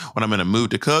nights when I'm in a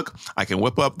mood to cook, I can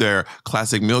whip up their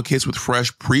classic meal kits with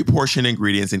fresh, pre-portioned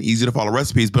ingredients and easy-to-follow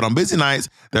recipes. But on busy nights,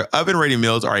 their oven-ready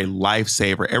meals are a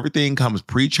lifesaver. Everything comes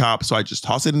pre-chopped, so I just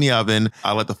toss it in the oven.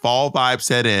 I let the fall vibe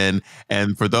set in.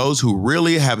 And for those who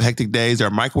really have hectic days, their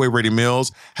microwave-ready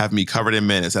meals have me covered in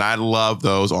minutes. And I love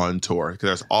those on tour because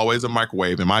there's always a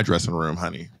microwave in my dressing room,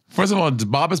 honey. First of all,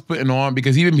 Bob is putting on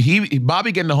because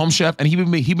Bobby getting the Home Chef and he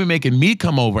been making me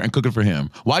come over and cook it for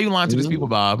him. Why are you lying to these people,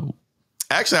 Bob?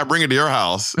 Actually, I bring it to your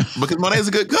house because Monét's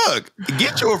a good cook.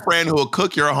 Get you a friend who will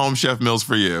cook your Home Chef meals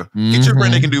for you. Get your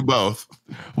friend that can do both.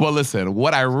 Well, listen,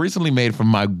 what I recently made for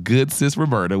my good sis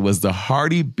Roberta was the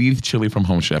hearty beef chili from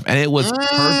Home Chef. And it was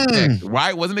perfect,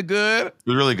 right? Wasn't it good? It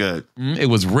was really good. It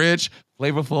was rich,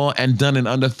 flavorful, and done in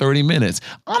under 30 minutes.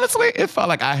 Honestly, it felt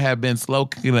like I had been slow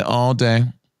cooking it all day.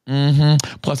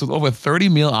 Plus, with over 30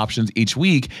 meal options each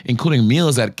week, including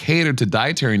meals that cater to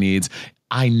dietary needs,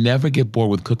 I never get bored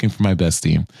with cooking for my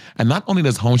bestie. And not only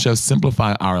does Home Chef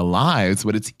simplify our lives,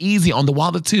 but it's easy on the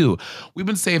wallet too. We've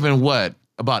been saving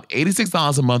about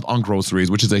 $86 a month on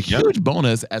groceries, which is a huge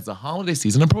bonus as the holiday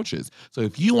season approaches. So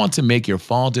if you want to make your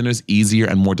fall dinners easier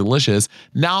and more delicious,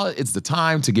 now it's the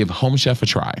time to give Home Chef a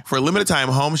try. For a limited time,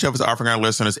 Home Chef is offering our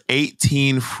listeners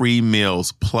 18 free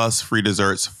meals plus free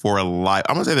desserts for life.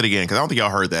 I'm going to say that again because I don't think y'all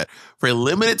heard that. For a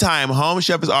limited time, Home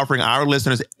Chef is offering our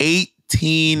listeners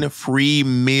 18 free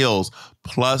meals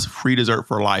plus free dessert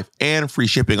for life and free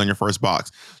shipping on your first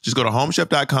box. Just go to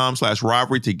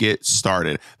homechef.com/rivalry to get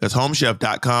started. That's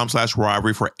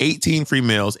homechef.com/rivalry for 18 free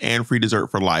meals and free dessert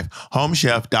for life.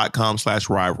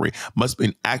 Homechef.com/rivalry. Must be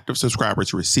an active subscriber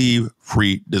to receive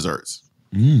free desserts.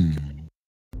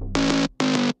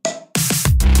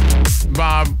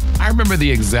 Bob, I remember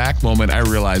the exact moment I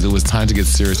realized it was time to get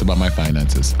serious about my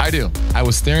finances. I do. I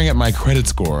was staring at my credit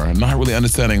score, not really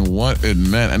understanding what it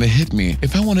meant, and it hit me.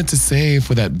 If I wanted to save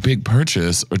for that big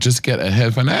purchase or just get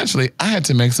ahead financially, I had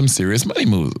to make some serious money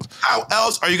moves. How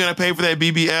else are you going to pay for that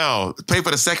BBL? Pay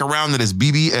for the second round of this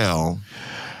BBL.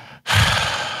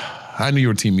 I knew you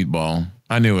were Team Meatball.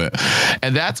 I knew it.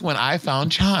 And that's when I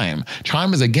found Chime.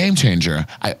 Chime is a game changer.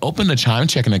 I opened a Chime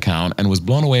checking account and was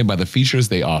blown away by the features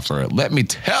they offer. Let me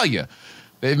tell you,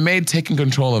 they've made taking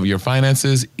control of your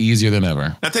finances easier than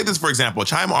ever. Now take this for example.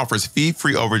 Chime offers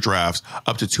fee-free overdrafts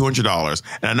up to $200.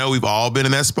 And I know we've all been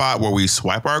in that spot where we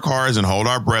swipe our cards and hold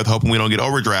our breath hoping we don't get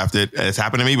overdrafted. It's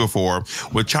happened to me before.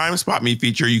 With Chime Spot Me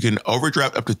feature, you can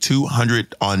overdraft up to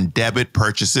 $200 on debit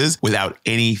purchases without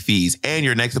any fees. And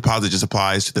your next deposit just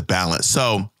applies to the balance.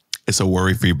 So it's a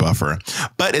worry-free buffer.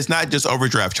 But it's not just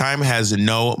overdraft. Chime has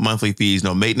no monthly fees,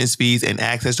 no maintenance fees, and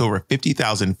access to over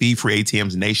 50,000 fee-free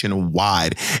ATMs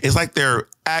nationwide. It's like they're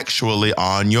actually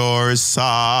on your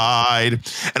side.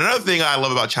 And another thing I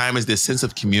love about Chime is this sense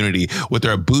of community. With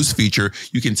their boost feature,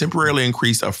 you can temporarily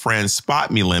increase a friend's Spot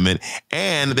Me limit,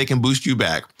 and they can boost you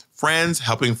back. Friends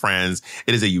helping friends.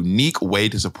 It is a unique way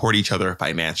to support each other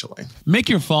financially. Make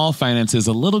your fall finances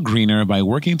a little greener by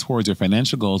working towards your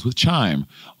financial goals with Chime.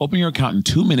 Open your account in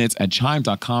 2 minutes at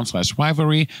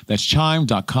chime.com/rivalry. That's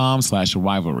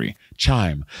chime.com/rivalry.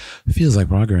 Chime. Feels like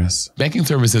progress. Banking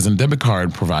services and debit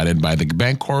card provided by the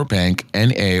Bancorp Bank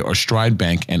N.A. or Stride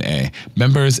Bank N.A.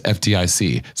 Members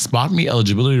FDIC. Spot Me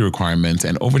eligibility requirements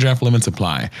and overdraft limits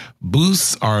apply.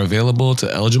 Boosts are available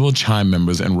to eligible Chime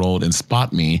members enrolled in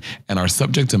Spot Me and are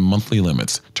subject to monthly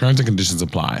limits. Terms and conditions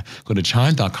apply. Go to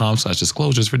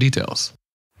chime.com/disclosures for details.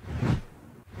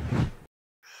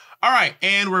 All right,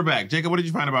 and we're back. Jacob, what did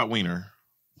you find about Weiner?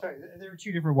 Sorry, there were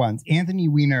two different ones. Anthony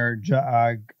Weiner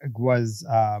was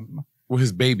With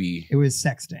his baby. It was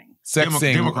sexting.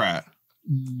 Democrat.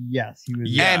 Yes, he was.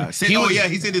 Yeah,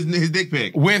 he sent his dick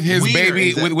pic with his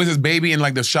baby, with his baby in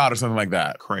like the shot or something like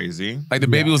that. Crazy. Like the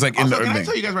baby was like in the. Can I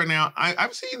tell you guys right now?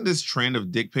 I've seen this trend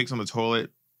of dick pics on the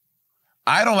toilet.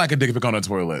 I don't like a dick pic on the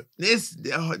toilet.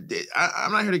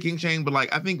 I'm not here to king shame, but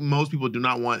like I think most people do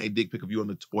not want a dick pic of you on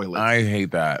the toilet. I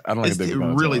hate that. I don't like a dick pic on the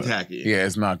toilet. It's really tacky. Yeah,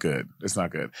 it's not good. It's not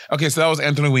good. Okay, so that was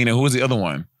Anthony Weiner. Who was the other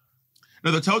one?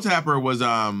 No, the toe tapper was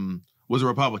a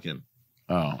Republican.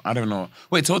 Oh, I don't know.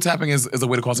 Wait, toe tapping is a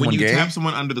way to call someone gay? When you gay? tap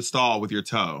someone under the stall with your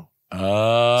toe. Oh.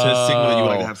 To signal that you would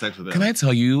like to have sex with them. Can I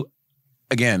tell you,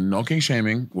 again, no kink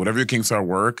shaming, whatever your kinks are,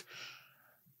 work.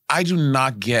 I do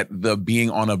not get the being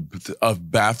on a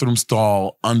bathroom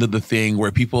stall under the thing where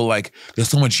people like, there's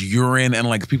so much urine and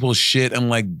like people shit and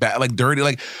like dirty.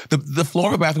 Like the floor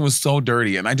of a bathroom was so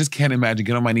dirty and I just can't imagine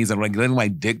getting on my knees and like letting my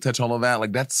dick touch all of that.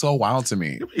 Like that's so wild to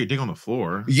me. You put your dick on the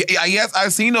floor. Yeah, yes,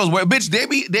 I've seen those where, bitch,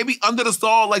 they be under the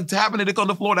stall like tapping the dick on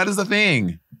the floor. That is the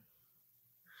thing.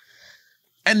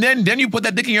 And then you put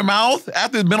that dick in your mouth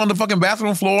after it's been on the fucking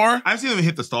bathroom floor. I've seen them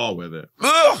hit the stall with it.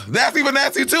 Ugh, that's even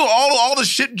nasty too. All the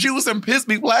shit juice and piss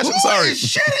be flashing. Sorry, is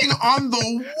shitting on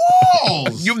the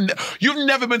walls. You've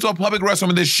never been to a public restroom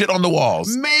and there's shit on the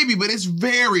walls. Maybe, but it's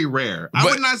very rare. I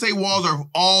would not say walls are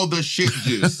all the shit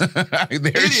juice.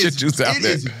 There's shit juice out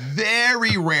there. It is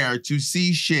very rare to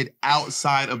see shit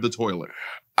outside of the toilet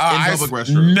in public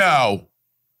restrooms. No.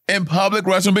 In public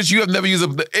restroom, bitch, you have never used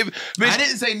bitch, I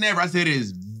didn't say never. I said it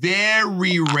is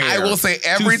very rare. I will say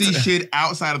to see shit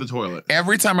outside of the toilet.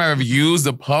 Every time I have used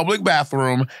the public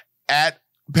bathroom at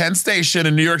Penn Station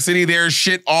in New York City, there's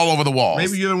shit all over the walls.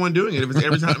 Maybe you're the one doing it. If it's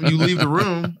every time you leave the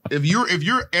room, if you're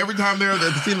every time there at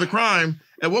the scene of the crime,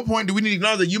 at what point do we need to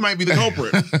acknowledge that you might be the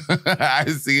culprit? I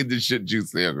see the shit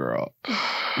juice there, girl.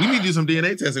 We need to do some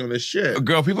DNA testing on this shit.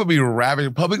 Girl, people be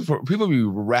ravaging, people be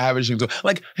ravaging.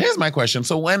 Like, here's my question.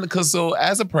 So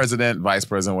as a president, vice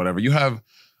president, whatever, you have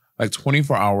like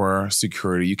 24-hour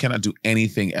security. You cannot do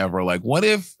anything ever. Like, what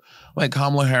if like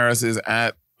Kamala Harris is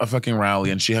at a fucking rally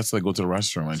and she has to like go to the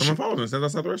restroom? And someone follows her and stands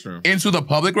outside the restroom. Into the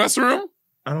public restroom?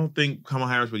 I don't think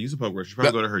Kamala Harris would use a public restroom. She'd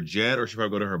probably go to her jet or she'd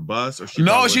probably go to her bus. Or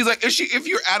she's like, if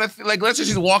you're at let's say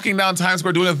she's walking down Times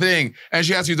Square doing a thing and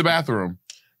she has to use the bathroom.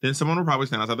 Then someone will probably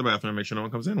stand outside the bathroom and make sure no one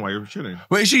comes in while you're shitting.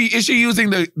 Wait, is she using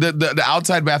the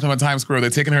outside bathroom at Times Square? They're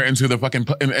taking her into the fucking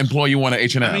employee one at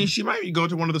H&M. I mean, she might go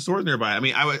to one of the stores nearby. I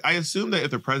mean, I assume that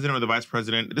if the president or the vice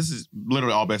president, this is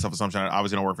literally all based off assumption. I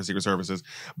obviously don't work for Secret Services,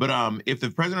 but if the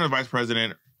president or the vice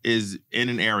president is in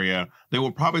an area, they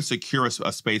will probably secure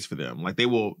a space for them. Like they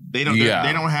don't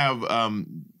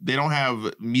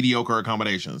have mediocre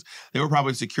accommodations. They will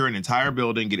probably secure an entire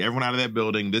building, get everyone out of that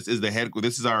building. This is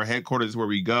our headquarters. This is where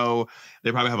we go.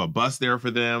 They probably have a bus there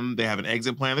for them. They have an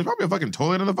exit plan. There's probably a fucking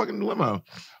toilet in the fucking limo.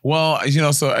 Well,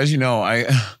 so as you know, I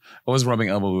was rubbing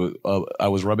elbows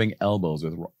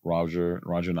with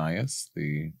Roger Nias,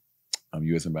 the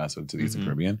U.S. ambassador to the Eastern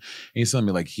Caribbean. And he's telling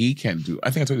me like he can't do, I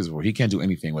think I told you this before, he can't do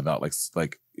anything without like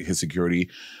his security.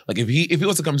 Like if he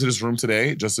was to come to this room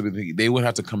today, just to be, they would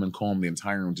have to come and comb the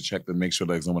entire room to check to make sure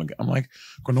like someone, I'm like,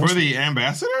 for the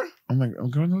ambassador? I'm like, I'm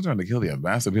not trying to kill the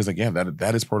ambassador. He's like, yeah,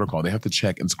 that is protocol. They have to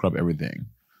check and scrub everything.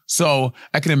 So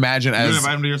I can imagine you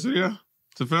invite him to your studio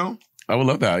to film? I would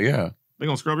love that, yeah. They're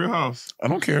gonna scrub your house. I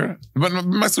don't care. But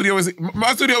my studio is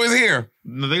here.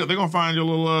 No, they're gonna find your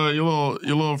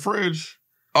little fridge.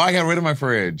 Oh, I got rid of my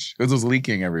fridge. It was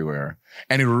leaking everywhere.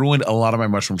 And it ruined a lot of my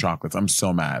mushroom chocolates. I'm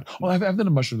so mad. Well, I've done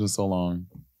the mushrooms for so long.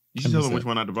 You should tell them which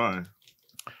one not to buy.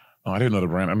 Oh, I didn't know the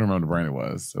brand. I don't remember the brand it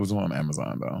was. It was the one on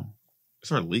Amazon, though. It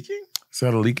started leaking? It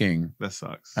started leaking. That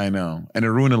sucks. I know. And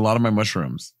it ruined a lot of my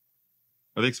mushrooms.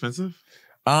 Are they expensive?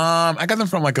 I got them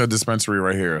from like a dispensary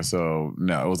right here. So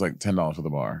no, it was like $10 for the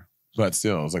bar. But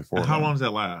still, it was like $4. How long does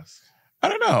that last? I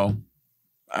don't know.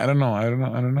 You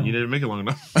didn't make it long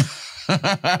enough. I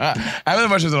haven't done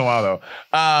mushrooms in a while though.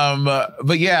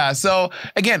 But yeah, so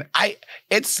again,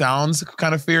 it sounds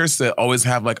kind of fierce to always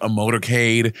have like a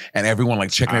motorcade and everyone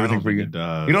like checking everything for you. It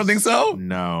does. You don't think so?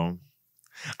 No.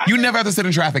 You never have to sit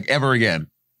in traffic ever again.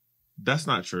 That's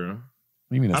not true. What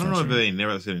do you mean? I don't know if they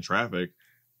never have to sit in traffic.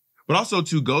 But also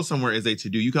to go somewhere is a to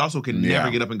do. You can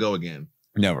never get up and go again.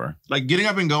 Never. Like getting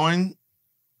up and going,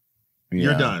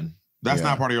 you're done. That's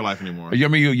not part of your life anymore. I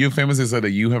mean, you famously said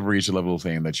that you have reached a level of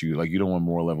fame that you don't want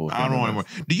more level of fame. I don't want more.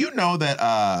 Do you know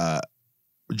that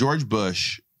George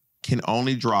Bush can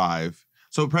only drive?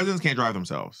 So presidents can't drive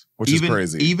themselves, which is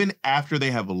crazy. Even after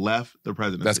they have left the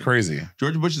presidency, that's crazy.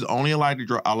 George Bush is only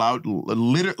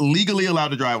legally allowed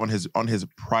to drive on his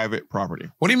private property.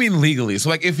 What do you mean legally? So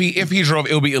like if he drove,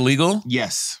 it would be illegal?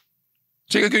 Yes.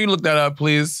 Jacob, can you look that up,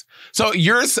 please? So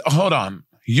hold on.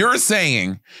 You're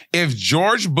saying if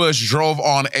George Bush drove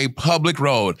on a public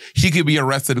road, he could be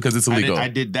arrested because it's illegal. I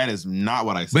did. That is not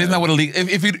what I said. But isn't that what illegal?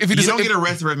 If you don't get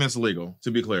arrested for everything that's illegal,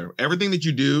 to be clear, everything that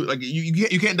you do, like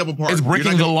you can't double park. It's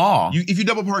breaking the law. If you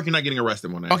double park, you're not getting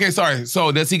arrested on that. Okay, sorry.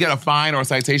 So does he get a fine or a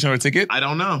citation or a ticket? I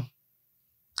don't know.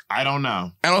 And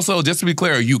also, just to be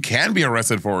clear, you can be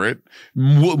arrested for it.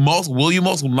 Will you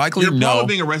most likely You're know?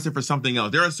 probably being arrested for something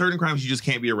else. There are certain crimes you just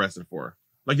can't be arrested for.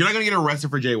 Like, you're not going to get arrested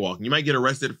for jaywalking. You might get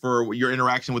arrested for your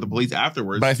interaction with the police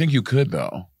afterwards. But I think you could,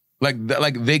 though.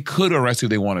 Like they could arrest you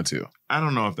if they wanted to. I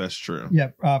don't know if that's true. Yeah,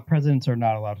 presidents are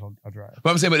not allowed to drive.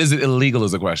 But I'm saying, but is it illegal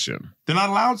is the question. They're not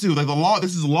allowed to. Like, the law,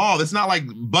 this is law. It's not like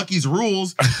Bucky's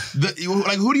rules.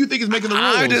 Like, who do you think is making the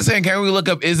rules? I'm just saying, can we look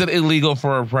up, is it illegal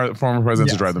for a former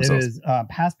president to drive themselves? It is.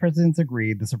 Past presidents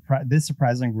agreed this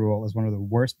surprising rule is one of the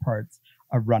worst parts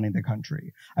of running the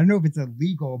country. I don't know if it's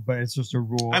illegal, but it's just a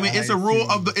rule. I mean, it's a rule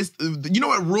of the, you know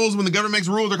what rules, when the government makes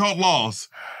rules, they're called laws.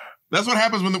 That's what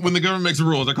happens when the government makes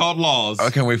rules. They're called laws. I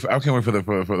can't wait for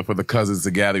the cousins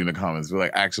to gather in the comments. We're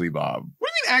like, actually, Bob. What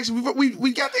do you mean, actually?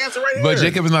 We got the answer right here. But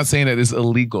Jacob is not saying that it's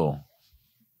illegal.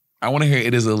 I want to hear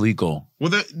it is illegal. Well,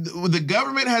 the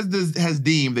government has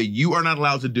deemed that you are not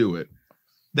allowed to do it.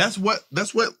 What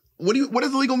does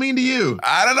illegal mean to you?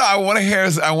 I don't know. I want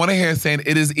to hear saying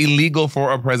it is illegal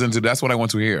for a president to. That's what I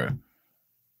want to hear.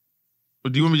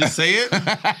 But do you want me to just say it?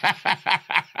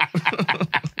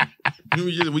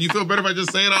 Would you feel better if I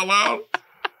just say it out loud?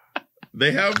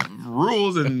 They have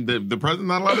rules, and the president's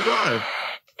not allowed to drive.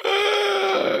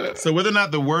 So whether or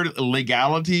not the word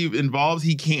legality involves,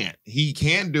 he can't. He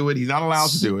can't do it. He's not allowed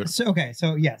to do it. So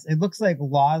yes, it looks like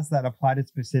laws that apply to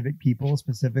specific people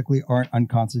specifically aren't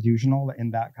unconstitutional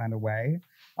in that kind of way.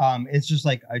 It's just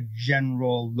like a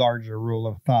general, larger rule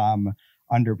of thumb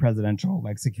under presidential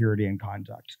like security and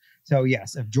conduct. So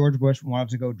yes, if George Bush wanted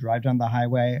to go drive down the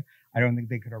highway, I don't think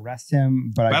they could arrest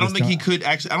him. But I don't think he could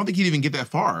actually. I don't think he'd even get that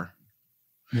far.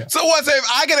 Yeah. So what if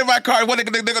I get in my car? What,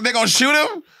 they're going to shoot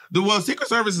him? Secret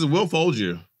Services will fold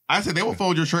you. I said they will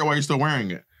fold your shirt while you're still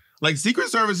wearing it. Like, Secret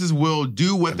Services will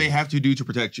do what they have to do to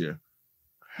protect you.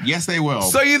 Yes, they will.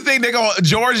 So you think they're going to,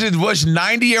 George Bush,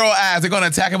 90-year-old ass, they're going to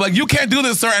attack him like, you can't do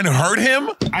this, sir, and hurt him?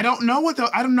 I don't know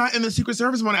I'm not in the Secret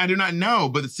Service one. I do not know.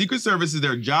 But the Secret Services,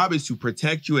 their job is to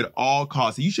protect you at all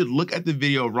costs. You should look at the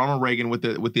video of Ronald Reagan with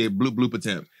the bloop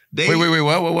attempt. Wait,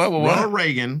 what? Ronald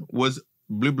Reagan was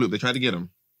bloop. They tried to get him.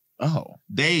 Oh.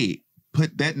 They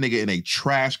put that nigga in a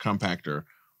trash compactor,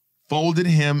 folded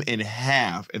him in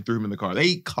half, and threw him in the car.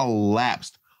 They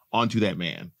collapsed onto that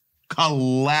man.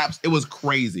 Collapsed. It was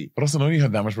crazy. But also, knowing you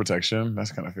have that much protection,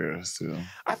 that's kind of fierce, too.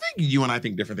 I think you and I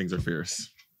think different things are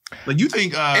fierce. Like, you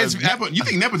think you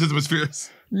think nepotism is fierce.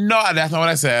 No, that's not what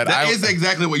I said. That is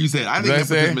exactly what you said. I think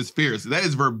nepotism is fierce. That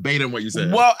is verbatim what you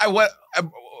said. Well,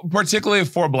 particularly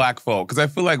for Black folk, because I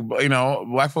feel like,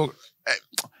 Black folk,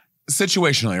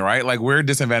 situationally, right? Like, we're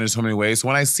disadvantaged in so many ways. So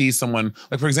when I see someone,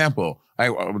 like, for example,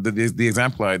 the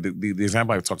example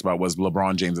I talked about was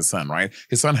LeBron James' son, right?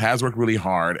 His son has worked really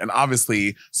hard, and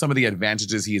obviously some of the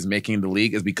advantages he is making in the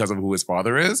league is because of who his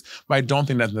father is. But I don't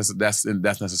think that's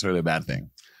necessarily a bad thing.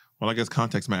 Well, I guess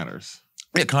context matters.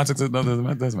 Yeah, context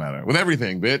does matter with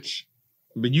everything, bitch.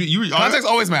 But you context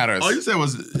always matters. All you said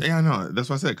was, yeah, I know. That's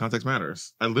what I said. Context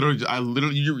matters. I literally,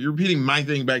 you're repeating my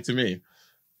thing back to me.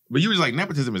 But you were just like,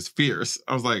 nepotism is fierce.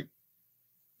 I was like,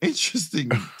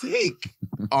 interesting take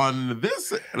on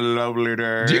this lovely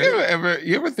day. Do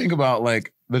you ever think about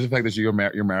like the fact that your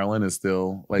Maryland is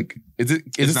still like,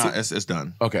 it's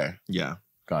done. Okay. Yeah.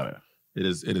 Got it. It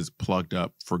is plugged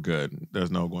up for good.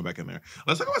 There's no going back in there.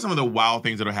 Let's talk about some of the wild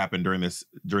things that have happened during this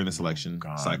election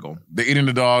cycle. They're eating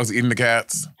the dogs, eating the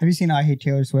cats. Have you seen I Hate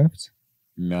Taylor Swift?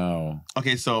 No.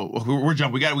 Okay, so we're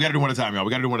jumping. We got to do one at a time, y'all.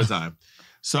 We got to do one at a time.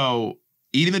 So,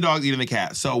 eating the dogs, eating the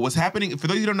cats. So what's happening, for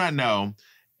those who do not know,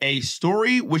 a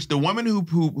story which the woman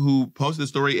who posted the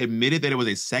story admitted that it was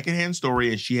a secondhand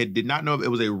story, and she did not know if it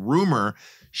was a rumor.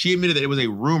 She admitted that it was a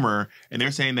rumor, and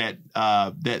they're saying that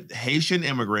that Haitian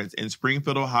immigrants in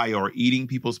Springfield, Ohio, are eating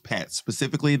people's pets,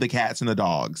 specifically the cats and the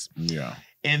dogs. Yeah.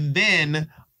 And then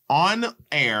on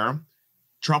air,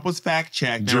 Trump was fact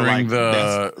checked during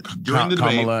the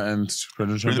Kamala and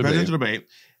presidential debate.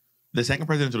 The second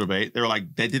presidential debate, they were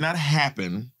like, that did not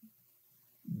happen.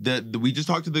 We just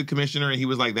talked to the commissioner, and he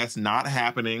was like, that's not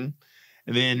happening.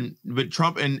 And then, but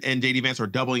Trump and J.D. Vance are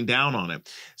doubling down on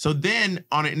it. So then,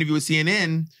 on an interview with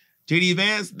CNN, J.D.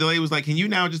 Vance, the lady was like, can you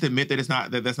now just admit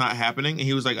that that's not happening? And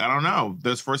he was like, I don't know.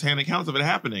 There's firsthand accounts of it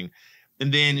happening.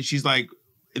 And then she's like,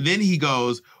 and then he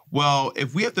goes, well,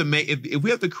 if we have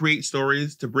to create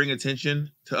stories to bring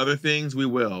attention to other things, we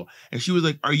will. And she was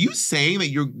like, are you saying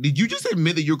that did you just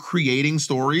admit that you're creating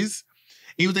stories?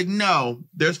 And he was like, no,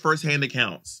 there's firsthand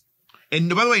accounts.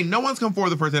 And by the way, no one's come forward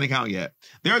with a firsthand account yet.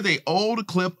 There's an old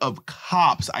clip of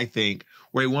Cops, I think,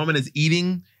 where a woman is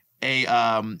eating a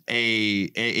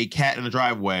cat in a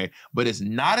driveway, but it's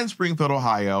not in Springfield,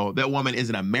 Ohio. That woman is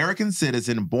an American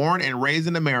citizen, born and raised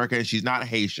in America, and she's not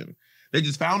Haitian. They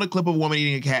just found a clip of a woman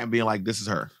eating a cat and being like, this is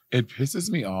her. It pisses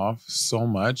me off so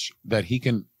much that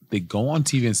they go on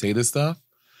TV and say this stuff.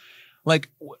 like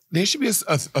there should be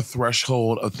a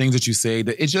threshold of things that you say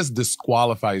that it just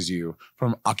disqualifies you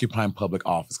from occupying public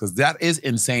office. Because that is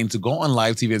insane to go on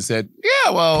live TV and said,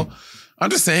 yeah, well,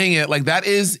 I'm just saying it. Like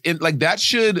that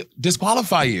should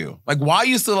disqualify you. Like, why are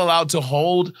you still allowed to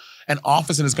hold an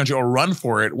office in this country or run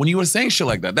for it when you were saying shit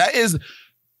like that? That is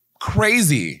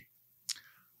crazy.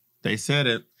 They said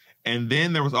it. And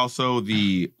then there was also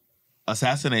the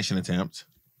assassination attempt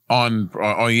on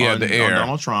the air. On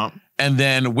Donald Trump. And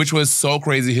then, which was so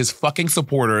crazy, his fucking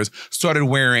supporters started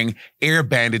wearing air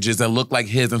bandages that looked like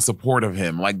his in support of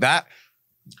him. Like that.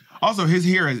 Also, his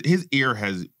ear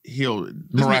has healed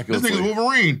miraculously. This nigga's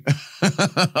Wolverine.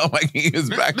 Like he is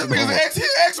back to normal. He's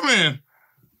X-Men.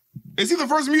 Is he the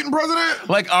first mutant president?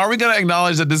 Like, are we gonna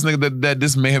acknowledge that this nigga that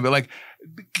this may have been like?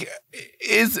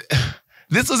 This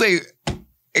was a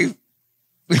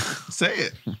say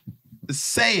it,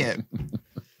 say it,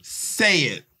 say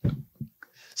it.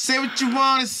 Say what you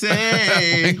want to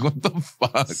say. Like, what the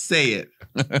fuck? Say it.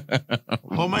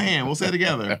 Hold my hand. We'll say it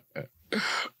together.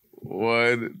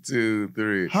 1, 2,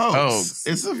 3. Hoax.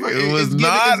 It was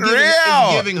not real.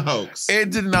 It's giving hoax.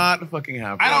 It did not fucking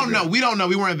happen. I don't know. We don't know.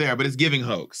 We weren't there, but it's giving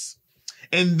hoax.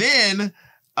 And then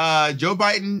Joe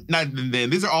Biden, not then,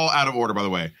 these are all out of order, by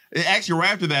the way. Actually,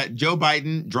 right after that, Joe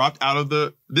Biden dropped out of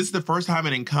this is the first time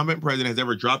an incumbent president has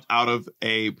ever dropped out of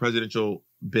a presidential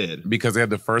bid. Because they had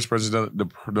the first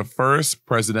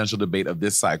presidential debate of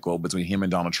this cycle between him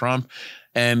and Donald Trump.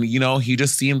 And, you know, he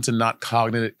just seemed to not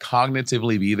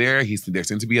cognitively be there. There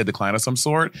seemed to be a decline of some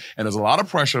sort. And there's a lot of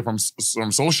pressure from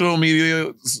social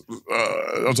media,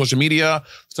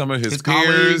 some of his peers.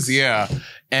 Colleagues. Yeah.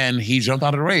 And he jumped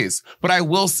out of the race. But I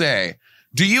will say,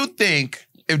 do you think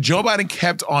if Joe Biden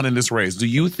kept on in this race, do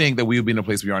you think that we would be in the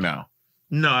place we are now?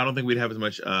 No, I don't think we'd have as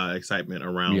much excitement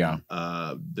around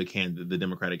the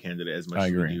Democratic candidate as much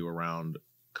as we do around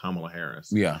Kamala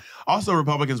Harris. Yeah. Also,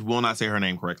 Republicans will not say her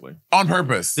name correctly. On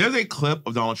purpose. There's a clip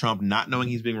of Donald Trump not knowing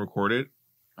he's being recorded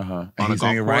on a golf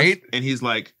course, right? And he's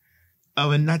like,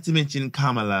 oh, and not to mention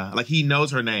Kamala. Like, he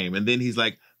knows her name. And then he's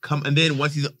like, come. And then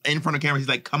once he's in front of camera, he's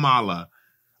like, Kamala.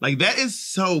 Like, that is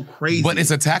so crazy. But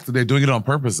it's a tactic. They're doing it on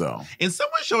purpose, though. And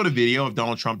someone showed a video of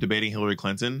Donald Trump debating Hillary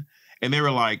Clinton. And they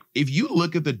were like, if you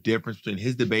look at the difference between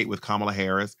his debate with Kamala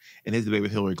Harris and his debate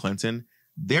with Hillary Clinton,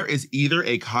 there is either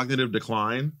a cognitive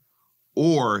decline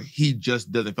or he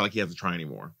just doesn't feel like he has to try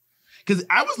anymore. Because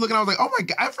I was looking, I was like, oh my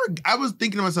God, I was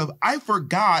thinking to myself, I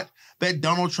forgot that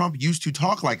Donald Trump used to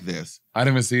talk like this. I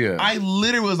didn't even see it. I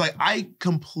literally was like, I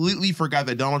completely forgot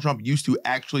that Donald Trump used to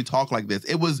actually talk like this.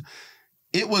 It was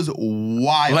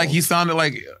wild. Like, he sounded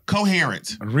like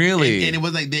coherent. Really? And it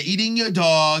was like, they're eating your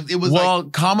dogs. It was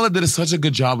Kamala did such a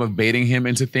good job of baiting him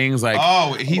into things like,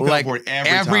 he fell for it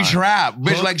every time. Trap.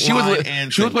 Bitch, like she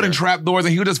was putting trap doors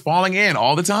and he was just falling in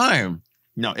all the time.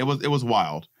 No, it was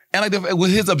wild. And like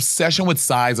with his obsession with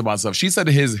size about stuff, she said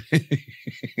his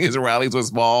rallies were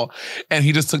small, and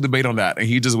he just took the bait on that, and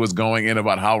he just was going in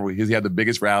about how he had the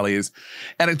biggest rallies.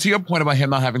 And to your point about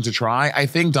him not having to try, I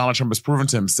think Donald Trump has proven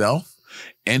to himself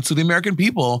and to the American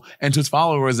people and to his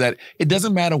followers that it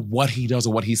doesn't matter what he does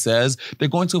or what he says, they're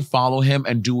going to follow him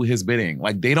and do his bidding.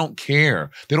 Like, they don't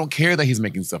care. They don't care that he's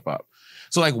making stuff up.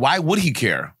 So like, why would he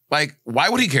care? Like, why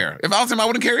would he care? If I was him, I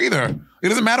wouldn't care either. It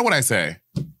doesn't matter what I say.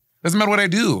 Doesn't matter what I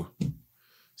do.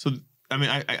 So, I mean,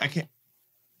 I can't.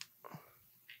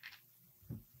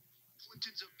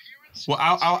 Well,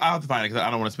 I'll have to find it because I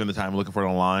don't want to spend the time looking for it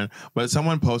online. But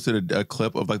someone posted a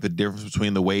clip of like the difference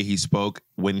between the way he spoke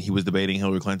when he was debating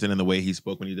Hillary Clinton and the way he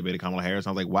spoke when he debated Kamala Harris. I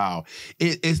was like, wow,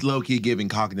 it's low-key giving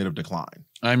cognitive decline.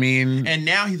 I mean... And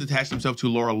now he's attached himself to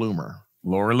Laura Loomer.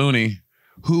 Laura Looney.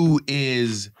 Who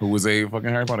was a fucking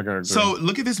Harry Potter character. So,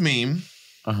 look at this meme.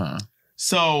 Uh-huh.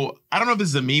 So, I don't know if this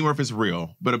is a meme or if it's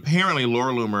real, but apparently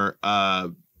Laura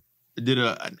Loomer did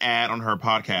an ad on her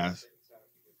podcast.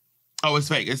 Oh, it's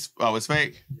fake. It's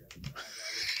fake.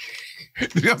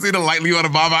 Did y'all see the light leave on the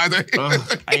bomb either?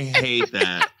 I hate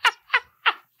that.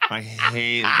 I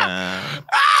hate that.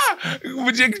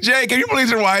 But Jay, can you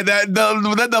please rewind that?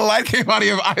 The light came out of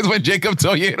your eyes when Jacob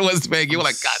told you it was fake. You were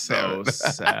like, God, so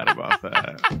sad about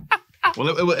that.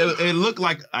 Well, it looked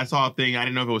like I saw a thing. I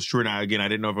didn't know if it was true or not. Again, I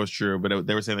didn't know if it was true, but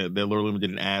they were saying that Laura Loomer did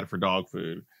an ad for dog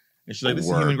food. And she's like, this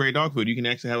is human grade dog food. You can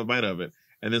actually have a bite of it.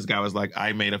 And this guy was like,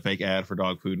 I made a fake ad for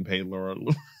dog food and paid Laura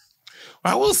Loomer.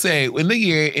 I will say, in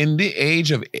the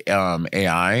age of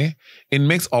AI, it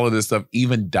makes all of this stuff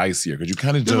even dicier because you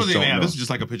kind of just don't know. This is just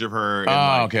like a picture of her.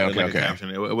 Okay.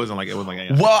 It wasn't like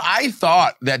AI. Well, I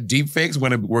thought that deepfakes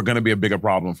were going to be a bigger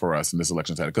problem for us in this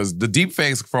election cycle because the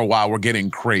deepfakes for a while were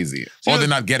getting crazy. Or they're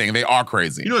not getting, they are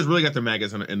crazy. You know what's really got their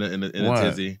maggots in a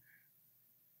tizzy?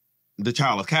 the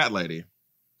childless cat lady.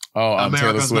 Oh,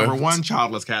 America's #1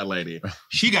 childless cat lady.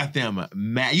 She got them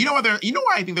mad. You know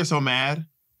why I think they're so mad?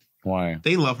 Why?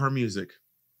 They love her music.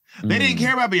 They didn't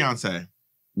care about Beyonce.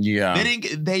 Yeah.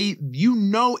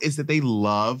 Is that they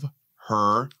love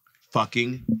her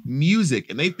fucking music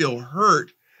and they feel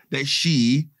hurt that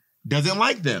she doesn't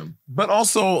like them. But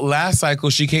also last cycle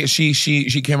she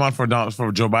came out for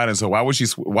Joe Biden. So why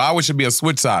would she be a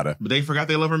switch sider? But they forgot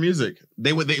they love her music.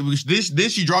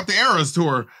 This she dropped the Eras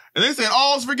tour and they said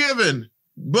all's forgiven.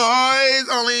 Boys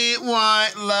only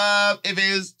want love if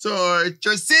it's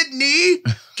torture. Sydney,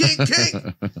 King,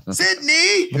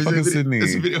 Sydney. Sydney.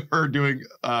 There's a video of her doing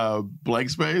blank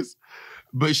space,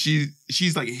 but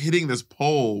she's like hitting this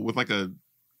pole with like a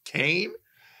cane,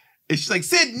 and she's like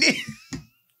Sydney.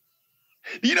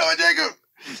 You know what, Jacob?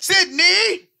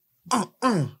 Sydney,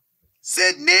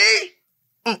 Sydney.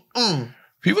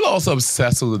 People are also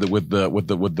obsessed with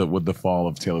the fall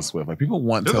of Taylor Swift. Like people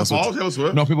want Taylor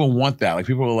Swift. No, people want that. Like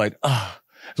people are like,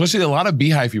 especially a lot of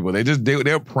Beehive people.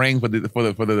 They're praying for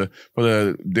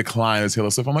the decline of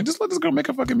Taylor Swift. I'm like, just let this girl make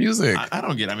her fucking music. I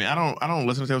don't get it. I mean, I don't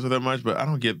listen to Taylor Swift that much, but I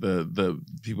don't get the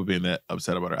people being that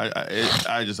upset about her.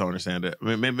 I just don't understand it.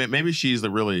 I mean, maybe she's the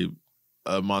really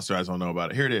monster I just don't know about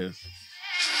it. Here it is.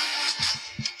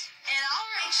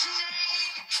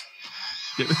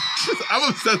 I'm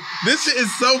obsessed. This shit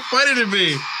is so funny to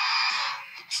me.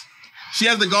 She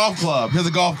has the golf club. He has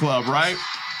a golf club, right?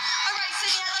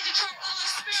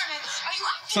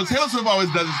 So Taylor Swift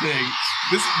always does this thing.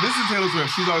 This is Taylor Swift.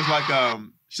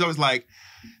 She's always like,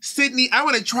 Sydney, I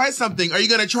want to try something. Are you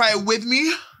gonna try it with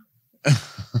me?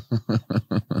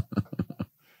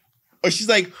 Or she's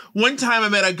like, one time I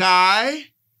met a guy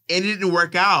and it didn't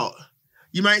work out.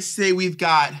 You might say we've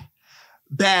got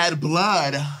bad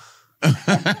blood.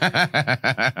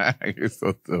 You're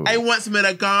so silly. I once met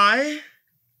a guy.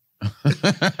 And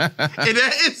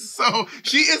that is so,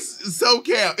 she is so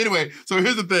camp. Anyway, so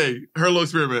here's the thing. Her little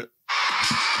experiment.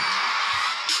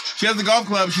 She has the golf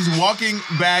club. She's walking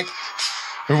back.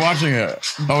 We're watching it.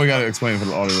 Oh, we gotta explain for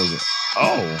the audience.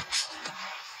 Oh.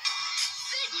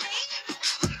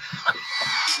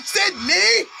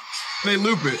 Sydney! They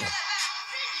loop it.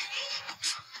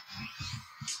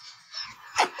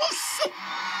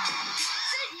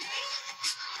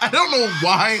 I don't know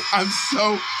why I'm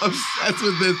so obsessed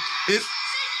with this.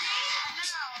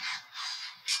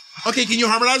 Okay, can you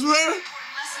harmonize with her?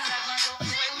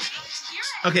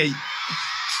 Okay.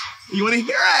 You want to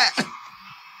hear it?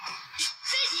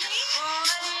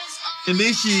 And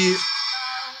then she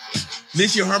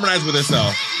harmonized with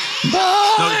herself. You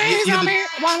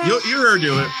heard her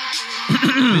do it.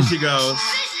 Then she goes.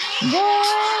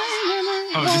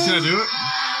 Oh, did she not do it?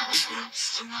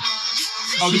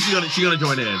 Oh, then she's gonna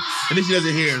join in. And then she does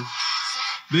it here.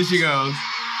 Then she goes.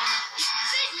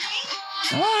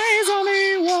 There's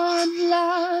only one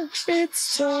life,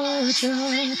 it's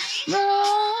torture.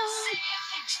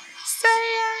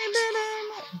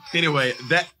 Anyway,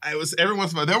 every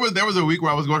once in a while, there was a week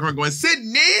where I was going around going,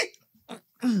 Sydney!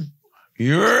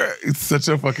 You're such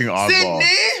a fucking oddball.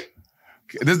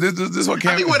 Sydney! This one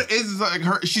can't. I think what it is like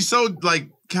her. She's so like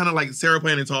kind of like Sarah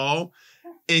Plain and Tall.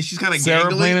 And she's kind of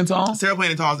Sarah Plain and Tall? Sarah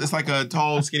Plain and Tall. It's like a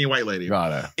tall, skinny white lady.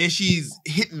 Got it. And she's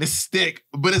hitting the stick,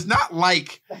 but it's not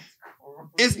like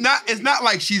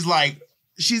she's like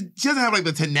she doesn't have like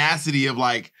the tenacity of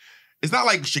like, it's not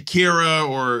like Shakira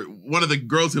or one of the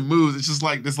girls who moves. It's just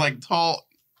like this like tall.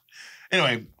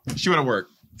 Anyway, she went to work.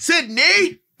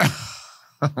 Sydney.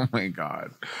 Oh my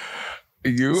God.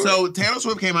 So Taylor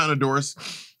Swift came out and endorsed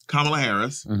Kamala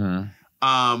Harris. Mm-hmm.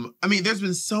 I mean, there's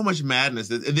been so much madness.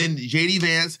 And then JD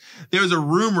Vance, there was a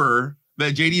rumor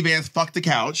that JD Vance fucked the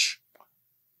couch.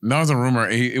 No, it was a rumor.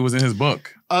 It was in his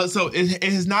book. So it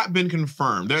has not been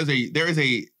confirmed.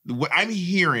 What I'm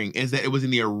hearing is that it was in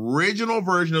the original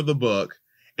version of the book,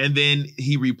 and then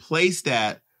he replaced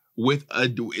that with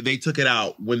they took it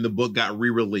out when the book got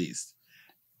re-released.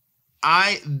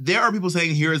 There are people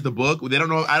saying here is the book. They don't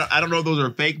know. I don't know if those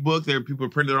are fake books. There are people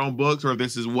who print their own books, or if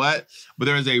this is what. But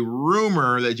there is a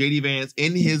rumor that JD Vance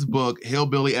in his book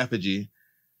Hillbilly Effigy. Is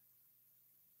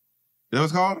that what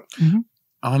it's called? Mm-hmm.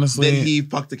 Honestly, that he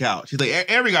fucked the couch. He's like,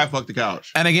 every guy fucked the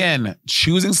couch. And again,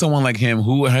 choosing someone like him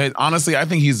who had, honestly, I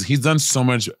think he's done so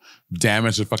much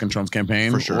damage to fucking Trump's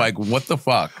campaign. For sure. Like, what the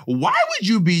fuck? Why would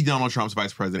you be Donald Trump's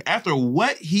vice president after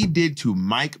what he did to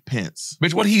Mike Pence?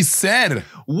 Bitch, what he said.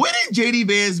 Wouldn't JD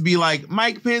Vance be like,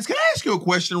 Mike Pence, can I ask you a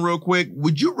question real quick?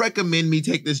 Would you recommend me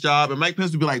take this job? And Mike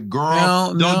Pence would be like,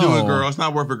 girl, don't do it, girl. It's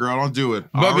not worth it, girl. Don't do it.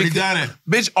 I've already done it.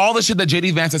 Bitch, all the shit that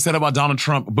JD Vance has said about Donald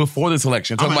Trump before this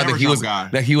election. Talking about that he was,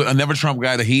 that he was a never Trump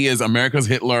guy, that he is America's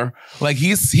Hitler. Like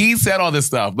he said all this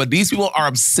stuff, but these people are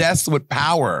obsessed with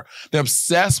power. They're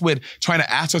obsessed with trying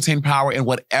to ascertain power in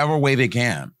whatever way they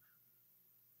can.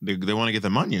 They want to get the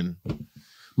money.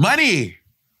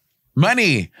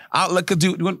 Money. I'll look.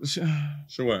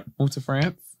 Sure what? Move to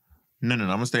France. No. I'm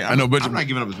gonna stay. I know, but I'm not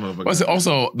giving up this motherfucker.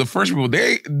 Also, the French people,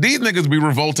 these niggas be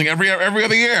revolting every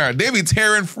other year. They be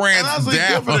tearing France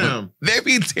down. Good for them. They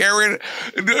be tearing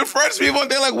the French people.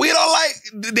 They're like, we don't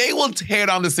like. They will tear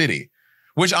down the city,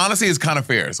 which honestly is kind of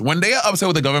fair. So when they are upset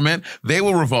with the government, they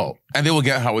will revolt and they will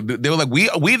get how they were like,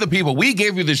 we the people, we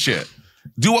gave you this shit.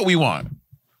 Do what we want,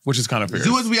 which is kind of fair.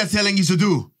 Do what we are telling you to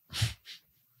do.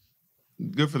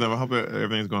 Good for them. I hope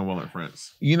everything's going well in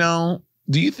France. You know,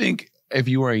 do you think? If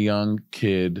you were a young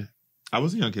kid, I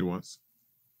was a young kid once.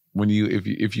 When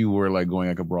if you were like going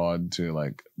like abroad to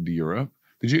like Europe,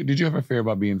 did you ever fear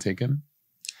about being taken?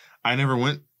 I never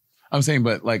went. I'm saying,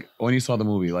 but like when you saw the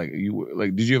movie, like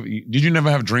did you never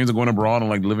have dreams of going abroad and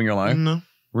like living your life? No.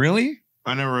 Really?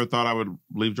 I never thought I would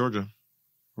leave Georgia.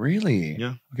 Really?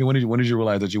 Yeah. Okay. When did you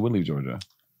realize that you would leave Georgia?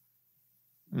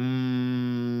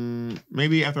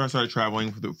 Maybe after I started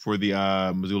traveling for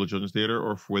the Missoula Children's Theater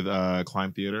or with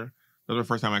Climb Theater. That was the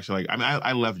first time actually.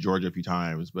 I left Georgia a few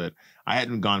times, but I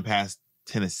hadn't gone past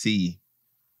Tennessee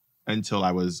until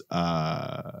I was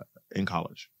in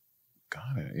college.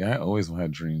 Got it. Yeah, I always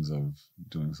had dreams of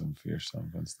doing some fierce stuff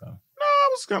and stuff. No, I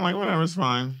was kind of like, whatever, it's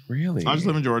fine. Really? I just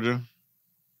live in Georgia.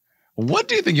 What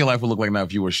do you think your life would look like now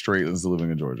if you were straight and still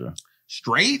living in Georgia?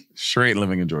 Straight? Straight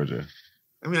living in Georgia.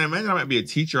 I mean, I imagine I might be a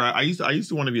teacher. I used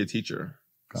to want to be a teacher.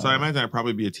 So I imagine I'd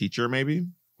probably be a teacher, maybe.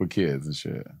 With kids and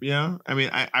shit. Yeah. I mean,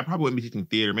 I probably wouldn't be teaching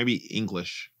theater. Maybe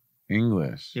English.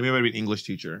 English. Yeah, maybe I'd be an English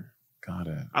teacher. Got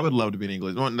it. I would love to be an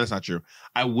English. No, that's not true.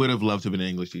 I would have loved to have been an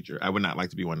English teacher. I would not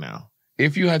like to be one now.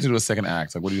 If you had to do a second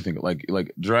act, like what do you think? Like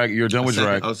drag, you're done with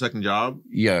drag. Oh, second job?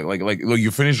 Yeah, like look,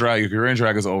 you finished drag, your career in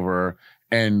drag is over,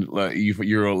 and like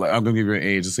you're like, I'm gonna give you an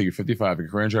age, let's say you're 55, your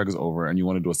career in drag is over, and you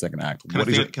want to do a second act.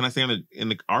 Can I stay in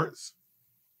the arts?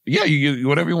 Yeah, you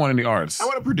whatever you want in the arts. I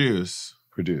want to produce.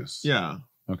 Yeah.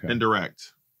 Okay. And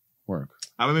direct. Work.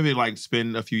 I would maybe like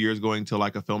spend a few years going to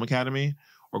like a film academy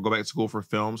or go back to school for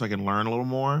film so I can learn a little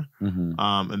more. Mm-hmm.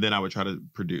 And then I would try to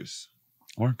produce.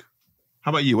 Work.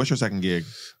 How about you? What's your second gig?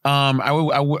 I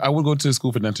would go to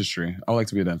school for dentistry. I would like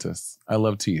to be a dentist. I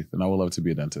love teeth and I would love to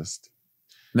be a dentist.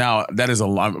 Now, that is a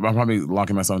lot. I'm probably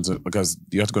locking myself into, because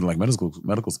you have to go to like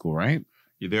medical school, right?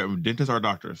 Either dentists or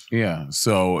doctors. Yeah.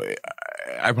 So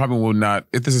I probably will not,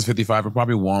 if this is 55, I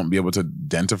probably won't be able to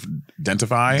dentify.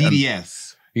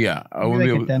 DDS. Yeah. I won't be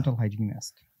like able, a dental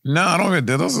hygienist. No, I don't get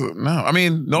those. No, I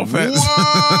mean, no offense. No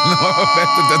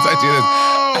offense to dental hygienist.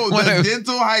 The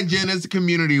dental hygienist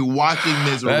community watching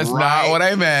this. That's not what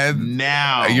I meant.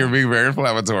 Now. You're being very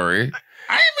inflammatory.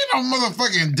 I ain't been no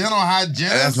motherfucking dental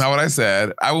hygienist. That's not what I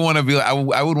said. I would want to be like,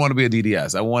 I would want to be a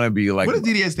DDS. I want to be like. What does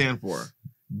DDS stand for?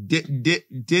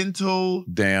 Dental.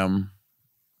 Damn.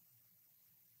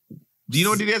 Do you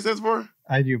know what DDS stands for?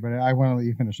 I do, but I want to let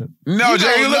you finish it. No,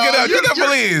 Jay, you look it up. You got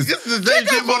police. This is the same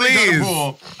shit police.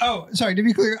 Oh, sorry. To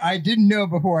be clear, I didn't know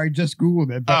before I just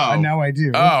Googled it, but now I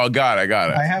do. Oh, got it.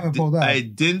 I have it pulled up. A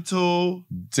dental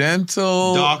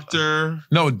doctor.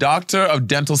 No, doctor of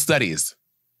dental studies.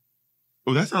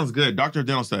 Oh, that sounds good. Doctor of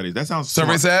dental studies. That sounds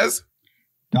Survey says?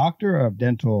 Doctor of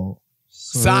dental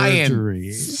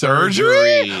surgery.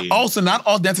 Surgery? Oh, so not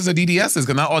all dentists are DDSs,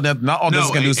 because not all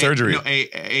dentists can do surgery.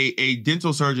 A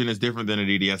dental surgeon is different than a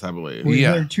DDS, I believe. Well,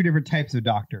 there are two different types of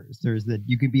doctors. There's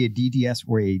you can be a DDS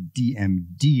or a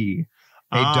DMD,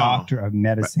 a doctor of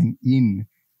medicine in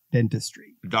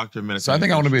dentistry. Doctor of medicine. So I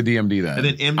think I want to be a DMD then. And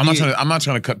then MD, I'm not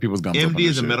trying to cut people's gums. MD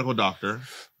is a medical doctor.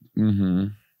 Mm-hmm.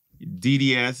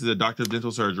 DDS is a doctor of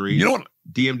dental surgery. You know what?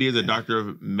 DMD is a doctor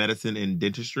of medicine in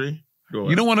dentistry.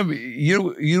 You don't want to be,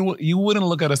 you wouldn't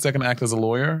look at a second act as a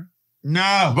lawyer?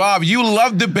 No. Bob, you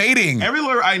love debating. Every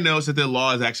lawyer I know said that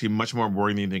law is actually much more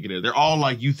boring than you think it is. They're all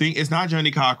like, you think it's not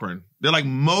Johnny Cochran. They're like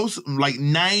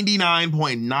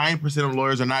 99.9% of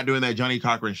lawyers are not doing that Johnny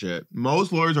Cochran shit.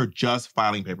 Most lawyers are just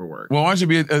filing paperwork. Well, why don't you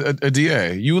be a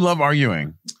DA? You love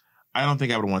arguing. I don't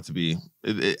think I would want to be.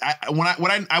 I would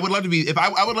love to be.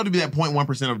 I would love to be that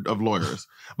 0.1% of lawyers,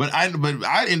 but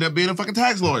I'd end up being a fucking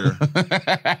tax lawyer.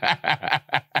 I'd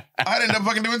end up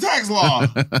fucking doing tax law,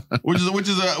 which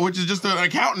is just an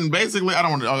accountant basically. I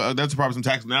don't want to. That's probably some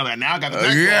tax now. I got the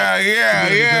tax law.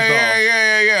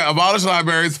 Yeah. Abolish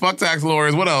libraries. Fuck tax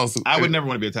lawyers. What else? I would never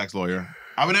want to be a tax lawyer.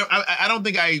 I don't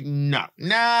think no.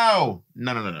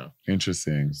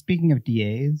 Interesting. Speaking of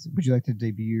DAs, would you like to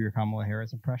debut your Kamala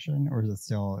Harris impression, or is it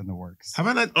still in the works? How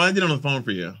about that? Oh, I did it on the phone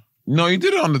for you. No, you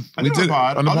did it on the on the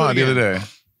pod the other day.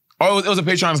 Oh, it was a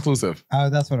Patreon exclusive. Oh,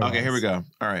 that's what it was. Okay, here we go.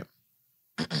 All right.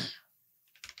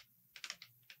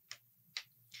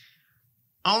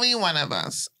 Only one of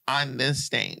us on this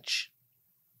stage,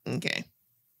 okay,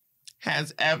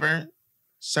 has ever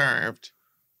served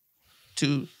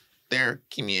to their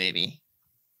community.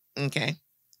 Okay.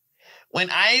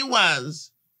 When I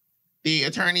was the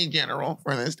Attorney General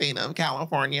for the state of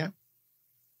California,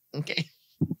 okay,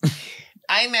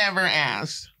 I never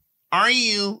asked, are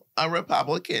you a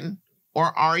Republican or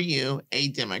are you a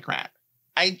Democrat?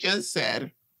 I just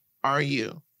said, are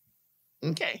you?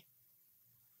 Okay.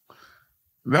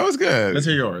 That was good. Let's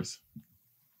hear yours.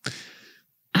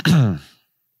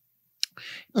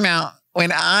 Now,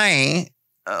 when I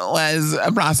was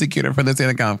a prosecutor for the state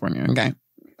of California, okay,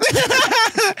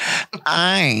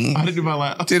 I didn't do my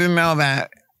laugh. Didn't know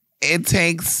that it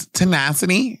takes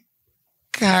tenacity,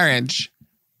 courage,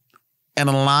 and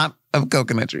a lot of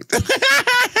coconut trees.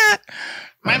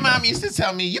 My mom used to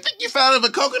tell me, you think you fell out of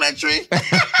a coconut tree?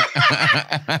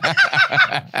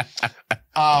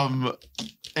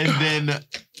 And then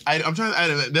I'm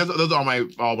trying. Those are all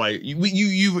my.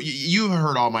 You've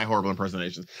heard all my horrible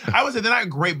impersonations. I would say they're not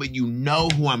great, but you know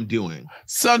who I'm doing.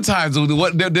 Sometimes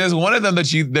there's one of them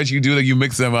that you do that you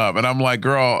mix them up, and I'm like,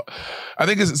 girl, I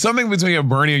think it's something between your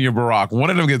Bernie and your Barack. One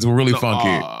of them gets really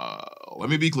funky. Let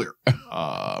me be clear.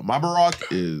 My Barack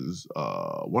is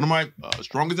one of my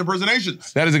strongest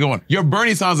impersonations. That is a good one. Your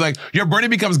Bernie sounds like your Bernie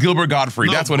becomes Gilbert Godfrey.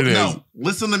 That's what it is. No,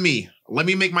 listen to me. Let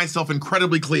me make myself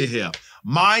incredibly clear here.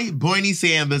 My Bernie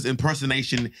Sanders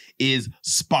impersonation is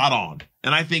spot on.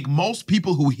 And I think most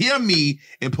people who hear me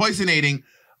impersonating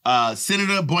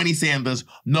Senator Bernie Sanders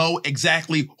know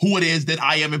exactly who it is that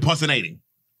I am impersonating.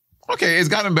 Okay, it's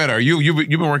gotten better. You've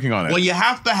been working on it. Well, you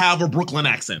have to have a Brooklyn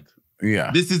accent.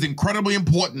 Yeah. This is incredibly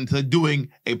important to doing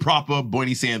a proper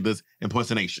Bernie Sanders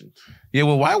impersonation. Yeah,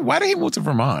 well, why did he move to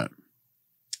Vermont?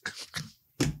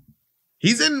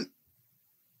 He's in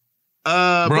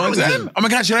Burlington? Oh my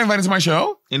God, should I invite him to my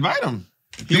show? Invite him.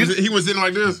 He was in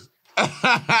like this.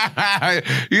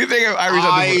 You think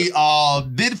I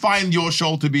did find your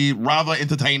show to be rather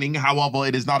entertaining. However,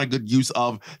 it is not a good use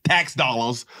of tax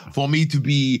dollars for me to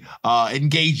be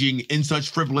engaging in such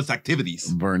frivolous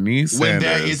activities. Bernie Sanders. When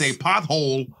there is a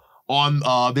pothole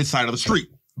on this side of the street.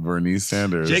 Bernie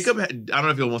Sanders. Jacob, I don't know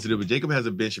if he wants to do it, but Jacob has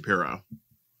a Ben Shapiro. Do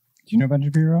you know Ben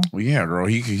Shapiro? Well, yeah, girl.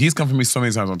 He's come for me so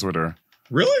many times on Twitter.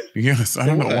 Really? Yes. I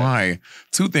don't know why.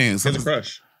 Two things. He has a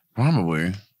crush.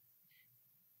 Probably.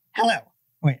 Hello.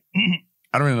 Wait.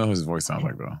 I don't really know who his voice sounds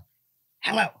like, though.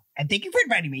 Hello, and thank you for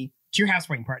inviting me to your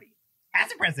housewarming party. As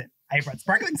a present, I have brought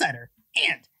sparkling cider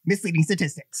and misleading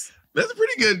statistics. That's a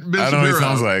pretty good Ben I Shapiro. know what he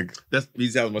sounds like. He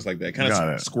sounds much like that. Kind of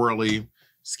squirrely,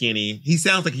 skinny. He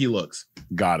sounds like he looks.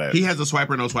 Got it. He has a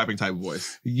swiper, no swiping type of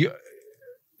voice. Yeah.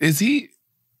 Is he...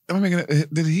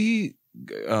 Did he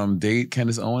date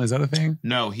Candace Owens? Is that a thing?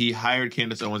 No, he hired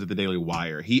Candace Owens at the Daily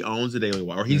Wire. He owns the Daily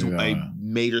Wire. Or he's a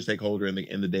major stakeholder in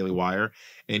the Daily Wire.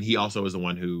 And he also is the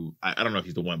one who, I don't know if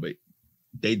he's the one, but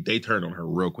they turned on her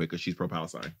real quick because she's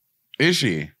pro-Palestine. Is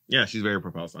she? Yeah, she's very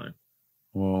pro-Palestine.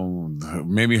 Well,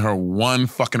 maybe her one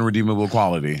fucking redeemable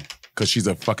quality, because she's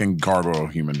a fucking garbo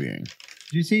human being.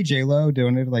 Did you see J-Lo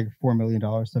donated like $4 million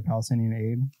to Palestinian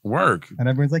aid? Work. And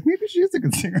everyone's like, maybe she is a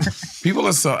good singer. People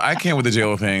are so... I can't with the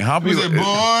J-Lo thing. How people... What,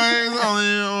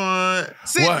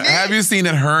 have you seen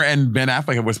that her and Ben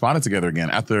Affleck have responded together again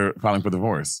after filing for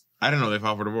divorce? I didn't know they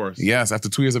filed for divorce. Yes, after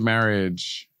 2 years of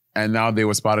marriage. And now they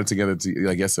were spotted together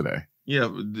like yesterday. Yeah,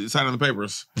 signing the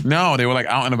papers. No, they were like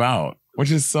out and about.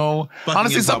 Which is so... Fucking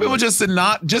honestly, some people just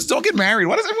don't get married.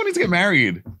 Why does everyone need to get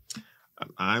married?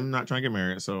 I'm not trying to get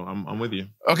married, so I'm with you.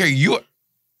 Okay,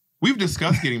 we've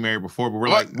discussed getting married before, but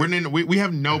we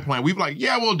have no plan. We've like,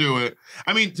 yeah, we'll do it.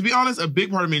 I mean, to be honest, a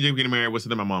big part of me and Jacob getting married was so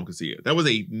that my mom could see it. That was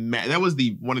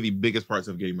one of the biggest parts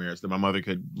of getting married, so that my mother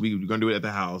could. We were gonna do it at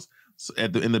the house,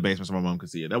 in the basement, so my mom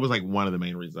could see it. That was like one of the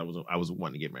main reasons I was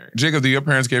wanting to get married. Jacob, do your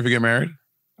parents care if you get married?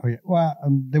 Oh yeah. Well,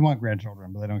 they want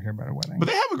grandchildren, but they don't care about a wedding. But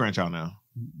they have a grandchild now.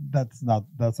 That's not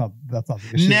the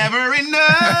issue. Never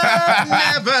enough,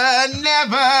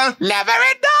 never enough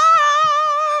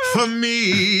for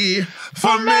me.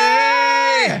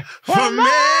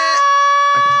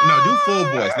 No, do full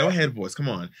voice, no head voice. Come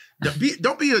on, don't be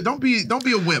a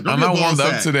wimp. I'm not warmed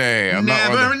up today.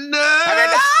 Never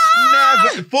enough.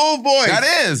 Full voice. That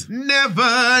is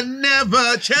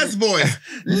never chest voice.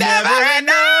 Never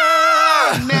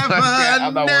enough.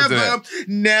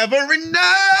 Never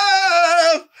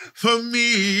enough for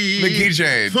me. The key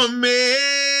change. For me.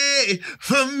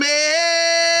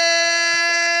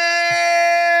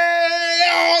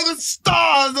 Oh, the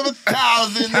stars of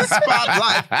 1,000 in the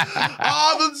spotlight.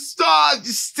 All the stars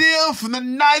you steal from the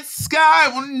night sky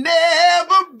will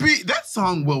never be. That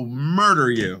song will murder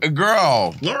you.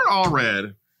 Girl. Learn all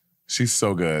red. She's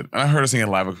so good. And I heard her sing it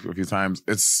live a few times.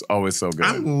 It's always so good.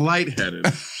 I'm lightheaded.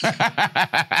 Bitch,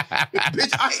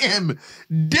 I am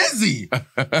dizzy.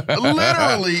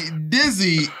 Literally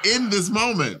dizzy in this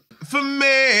moment. For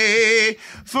me.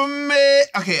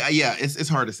 Okay, yeah, it's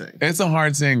hard to sing. It's a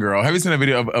hard sing, girl. Have you seen a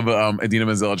video of Idina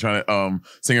Menzel trying to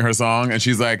singing her song? And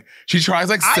she's like, she tries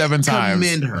like 7 times. I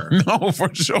commend her. No,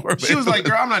 for sure. She was like,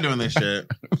 girl, I'm not doing this shit.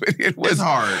 It's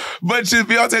hard. But she'd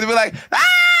be on stage and be like, ah!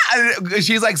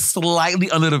 She's like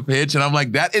slightly under the pitch. And I'm like,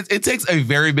 it takes a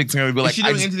very big singer to be like, is she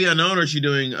doing Into the Unknown or is she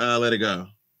doing Let It Go?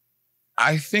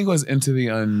 I think it was Into the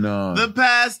Unknown. The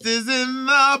past is in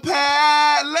the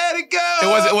past. Let it go.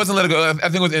 It wasn't Let It Go. I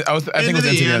think it was. I think it was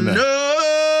Into the Unknown.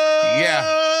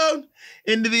 Yeah.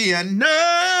 Into the Unknown.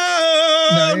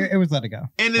 No, it was Let It Go.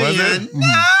 Into the Unknown.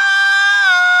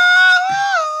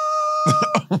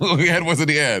 The end was at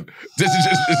the end.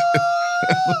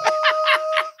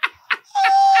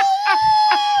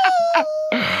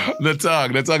 The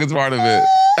tongue is part of it.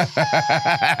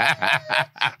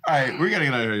 All right, we're gonna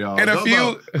get out of here, y'all.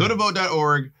 Go to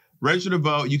vote.org, register to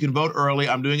vote. You can vote early.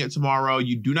 I'm doing it tomorrow.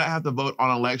 You do not have to vote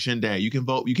on election day. You can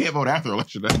vote. You can't vote after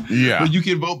election day. Yeah, but you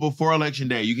can vote before election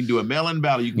day. You can do a mail-in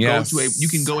ballot. You can you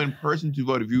can go in person to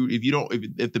vote.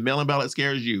 If the mail-in ballot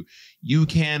scares you, you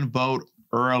can vote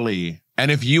early. And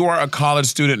if you are a college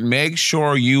student, make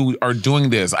sure you are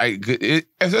doing this.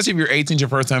 Especially if you're 18, your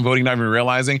first time voting, not even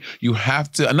realizing, you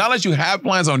have to, not unless you have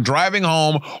plans on driving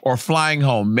home or flying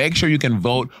home, make sure you can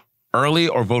vote early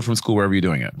or vote from school wherever you're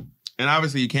doing it. And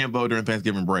obviously you can't vote during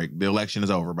Thanksgiving break. The election is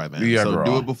over by then. Yeah, so girl.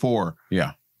 Do it before.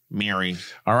 Yeah. Mary.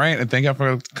 All right. And thank y'all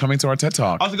for coming to our TED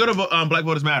Talk. Also go to Black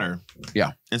Voters Matter.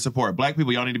 Yeah. And support Black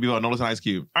people. Y'all need to be voting. No listen to Ice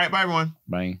Cube. All right. Bye, everyone.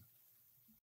 Bye.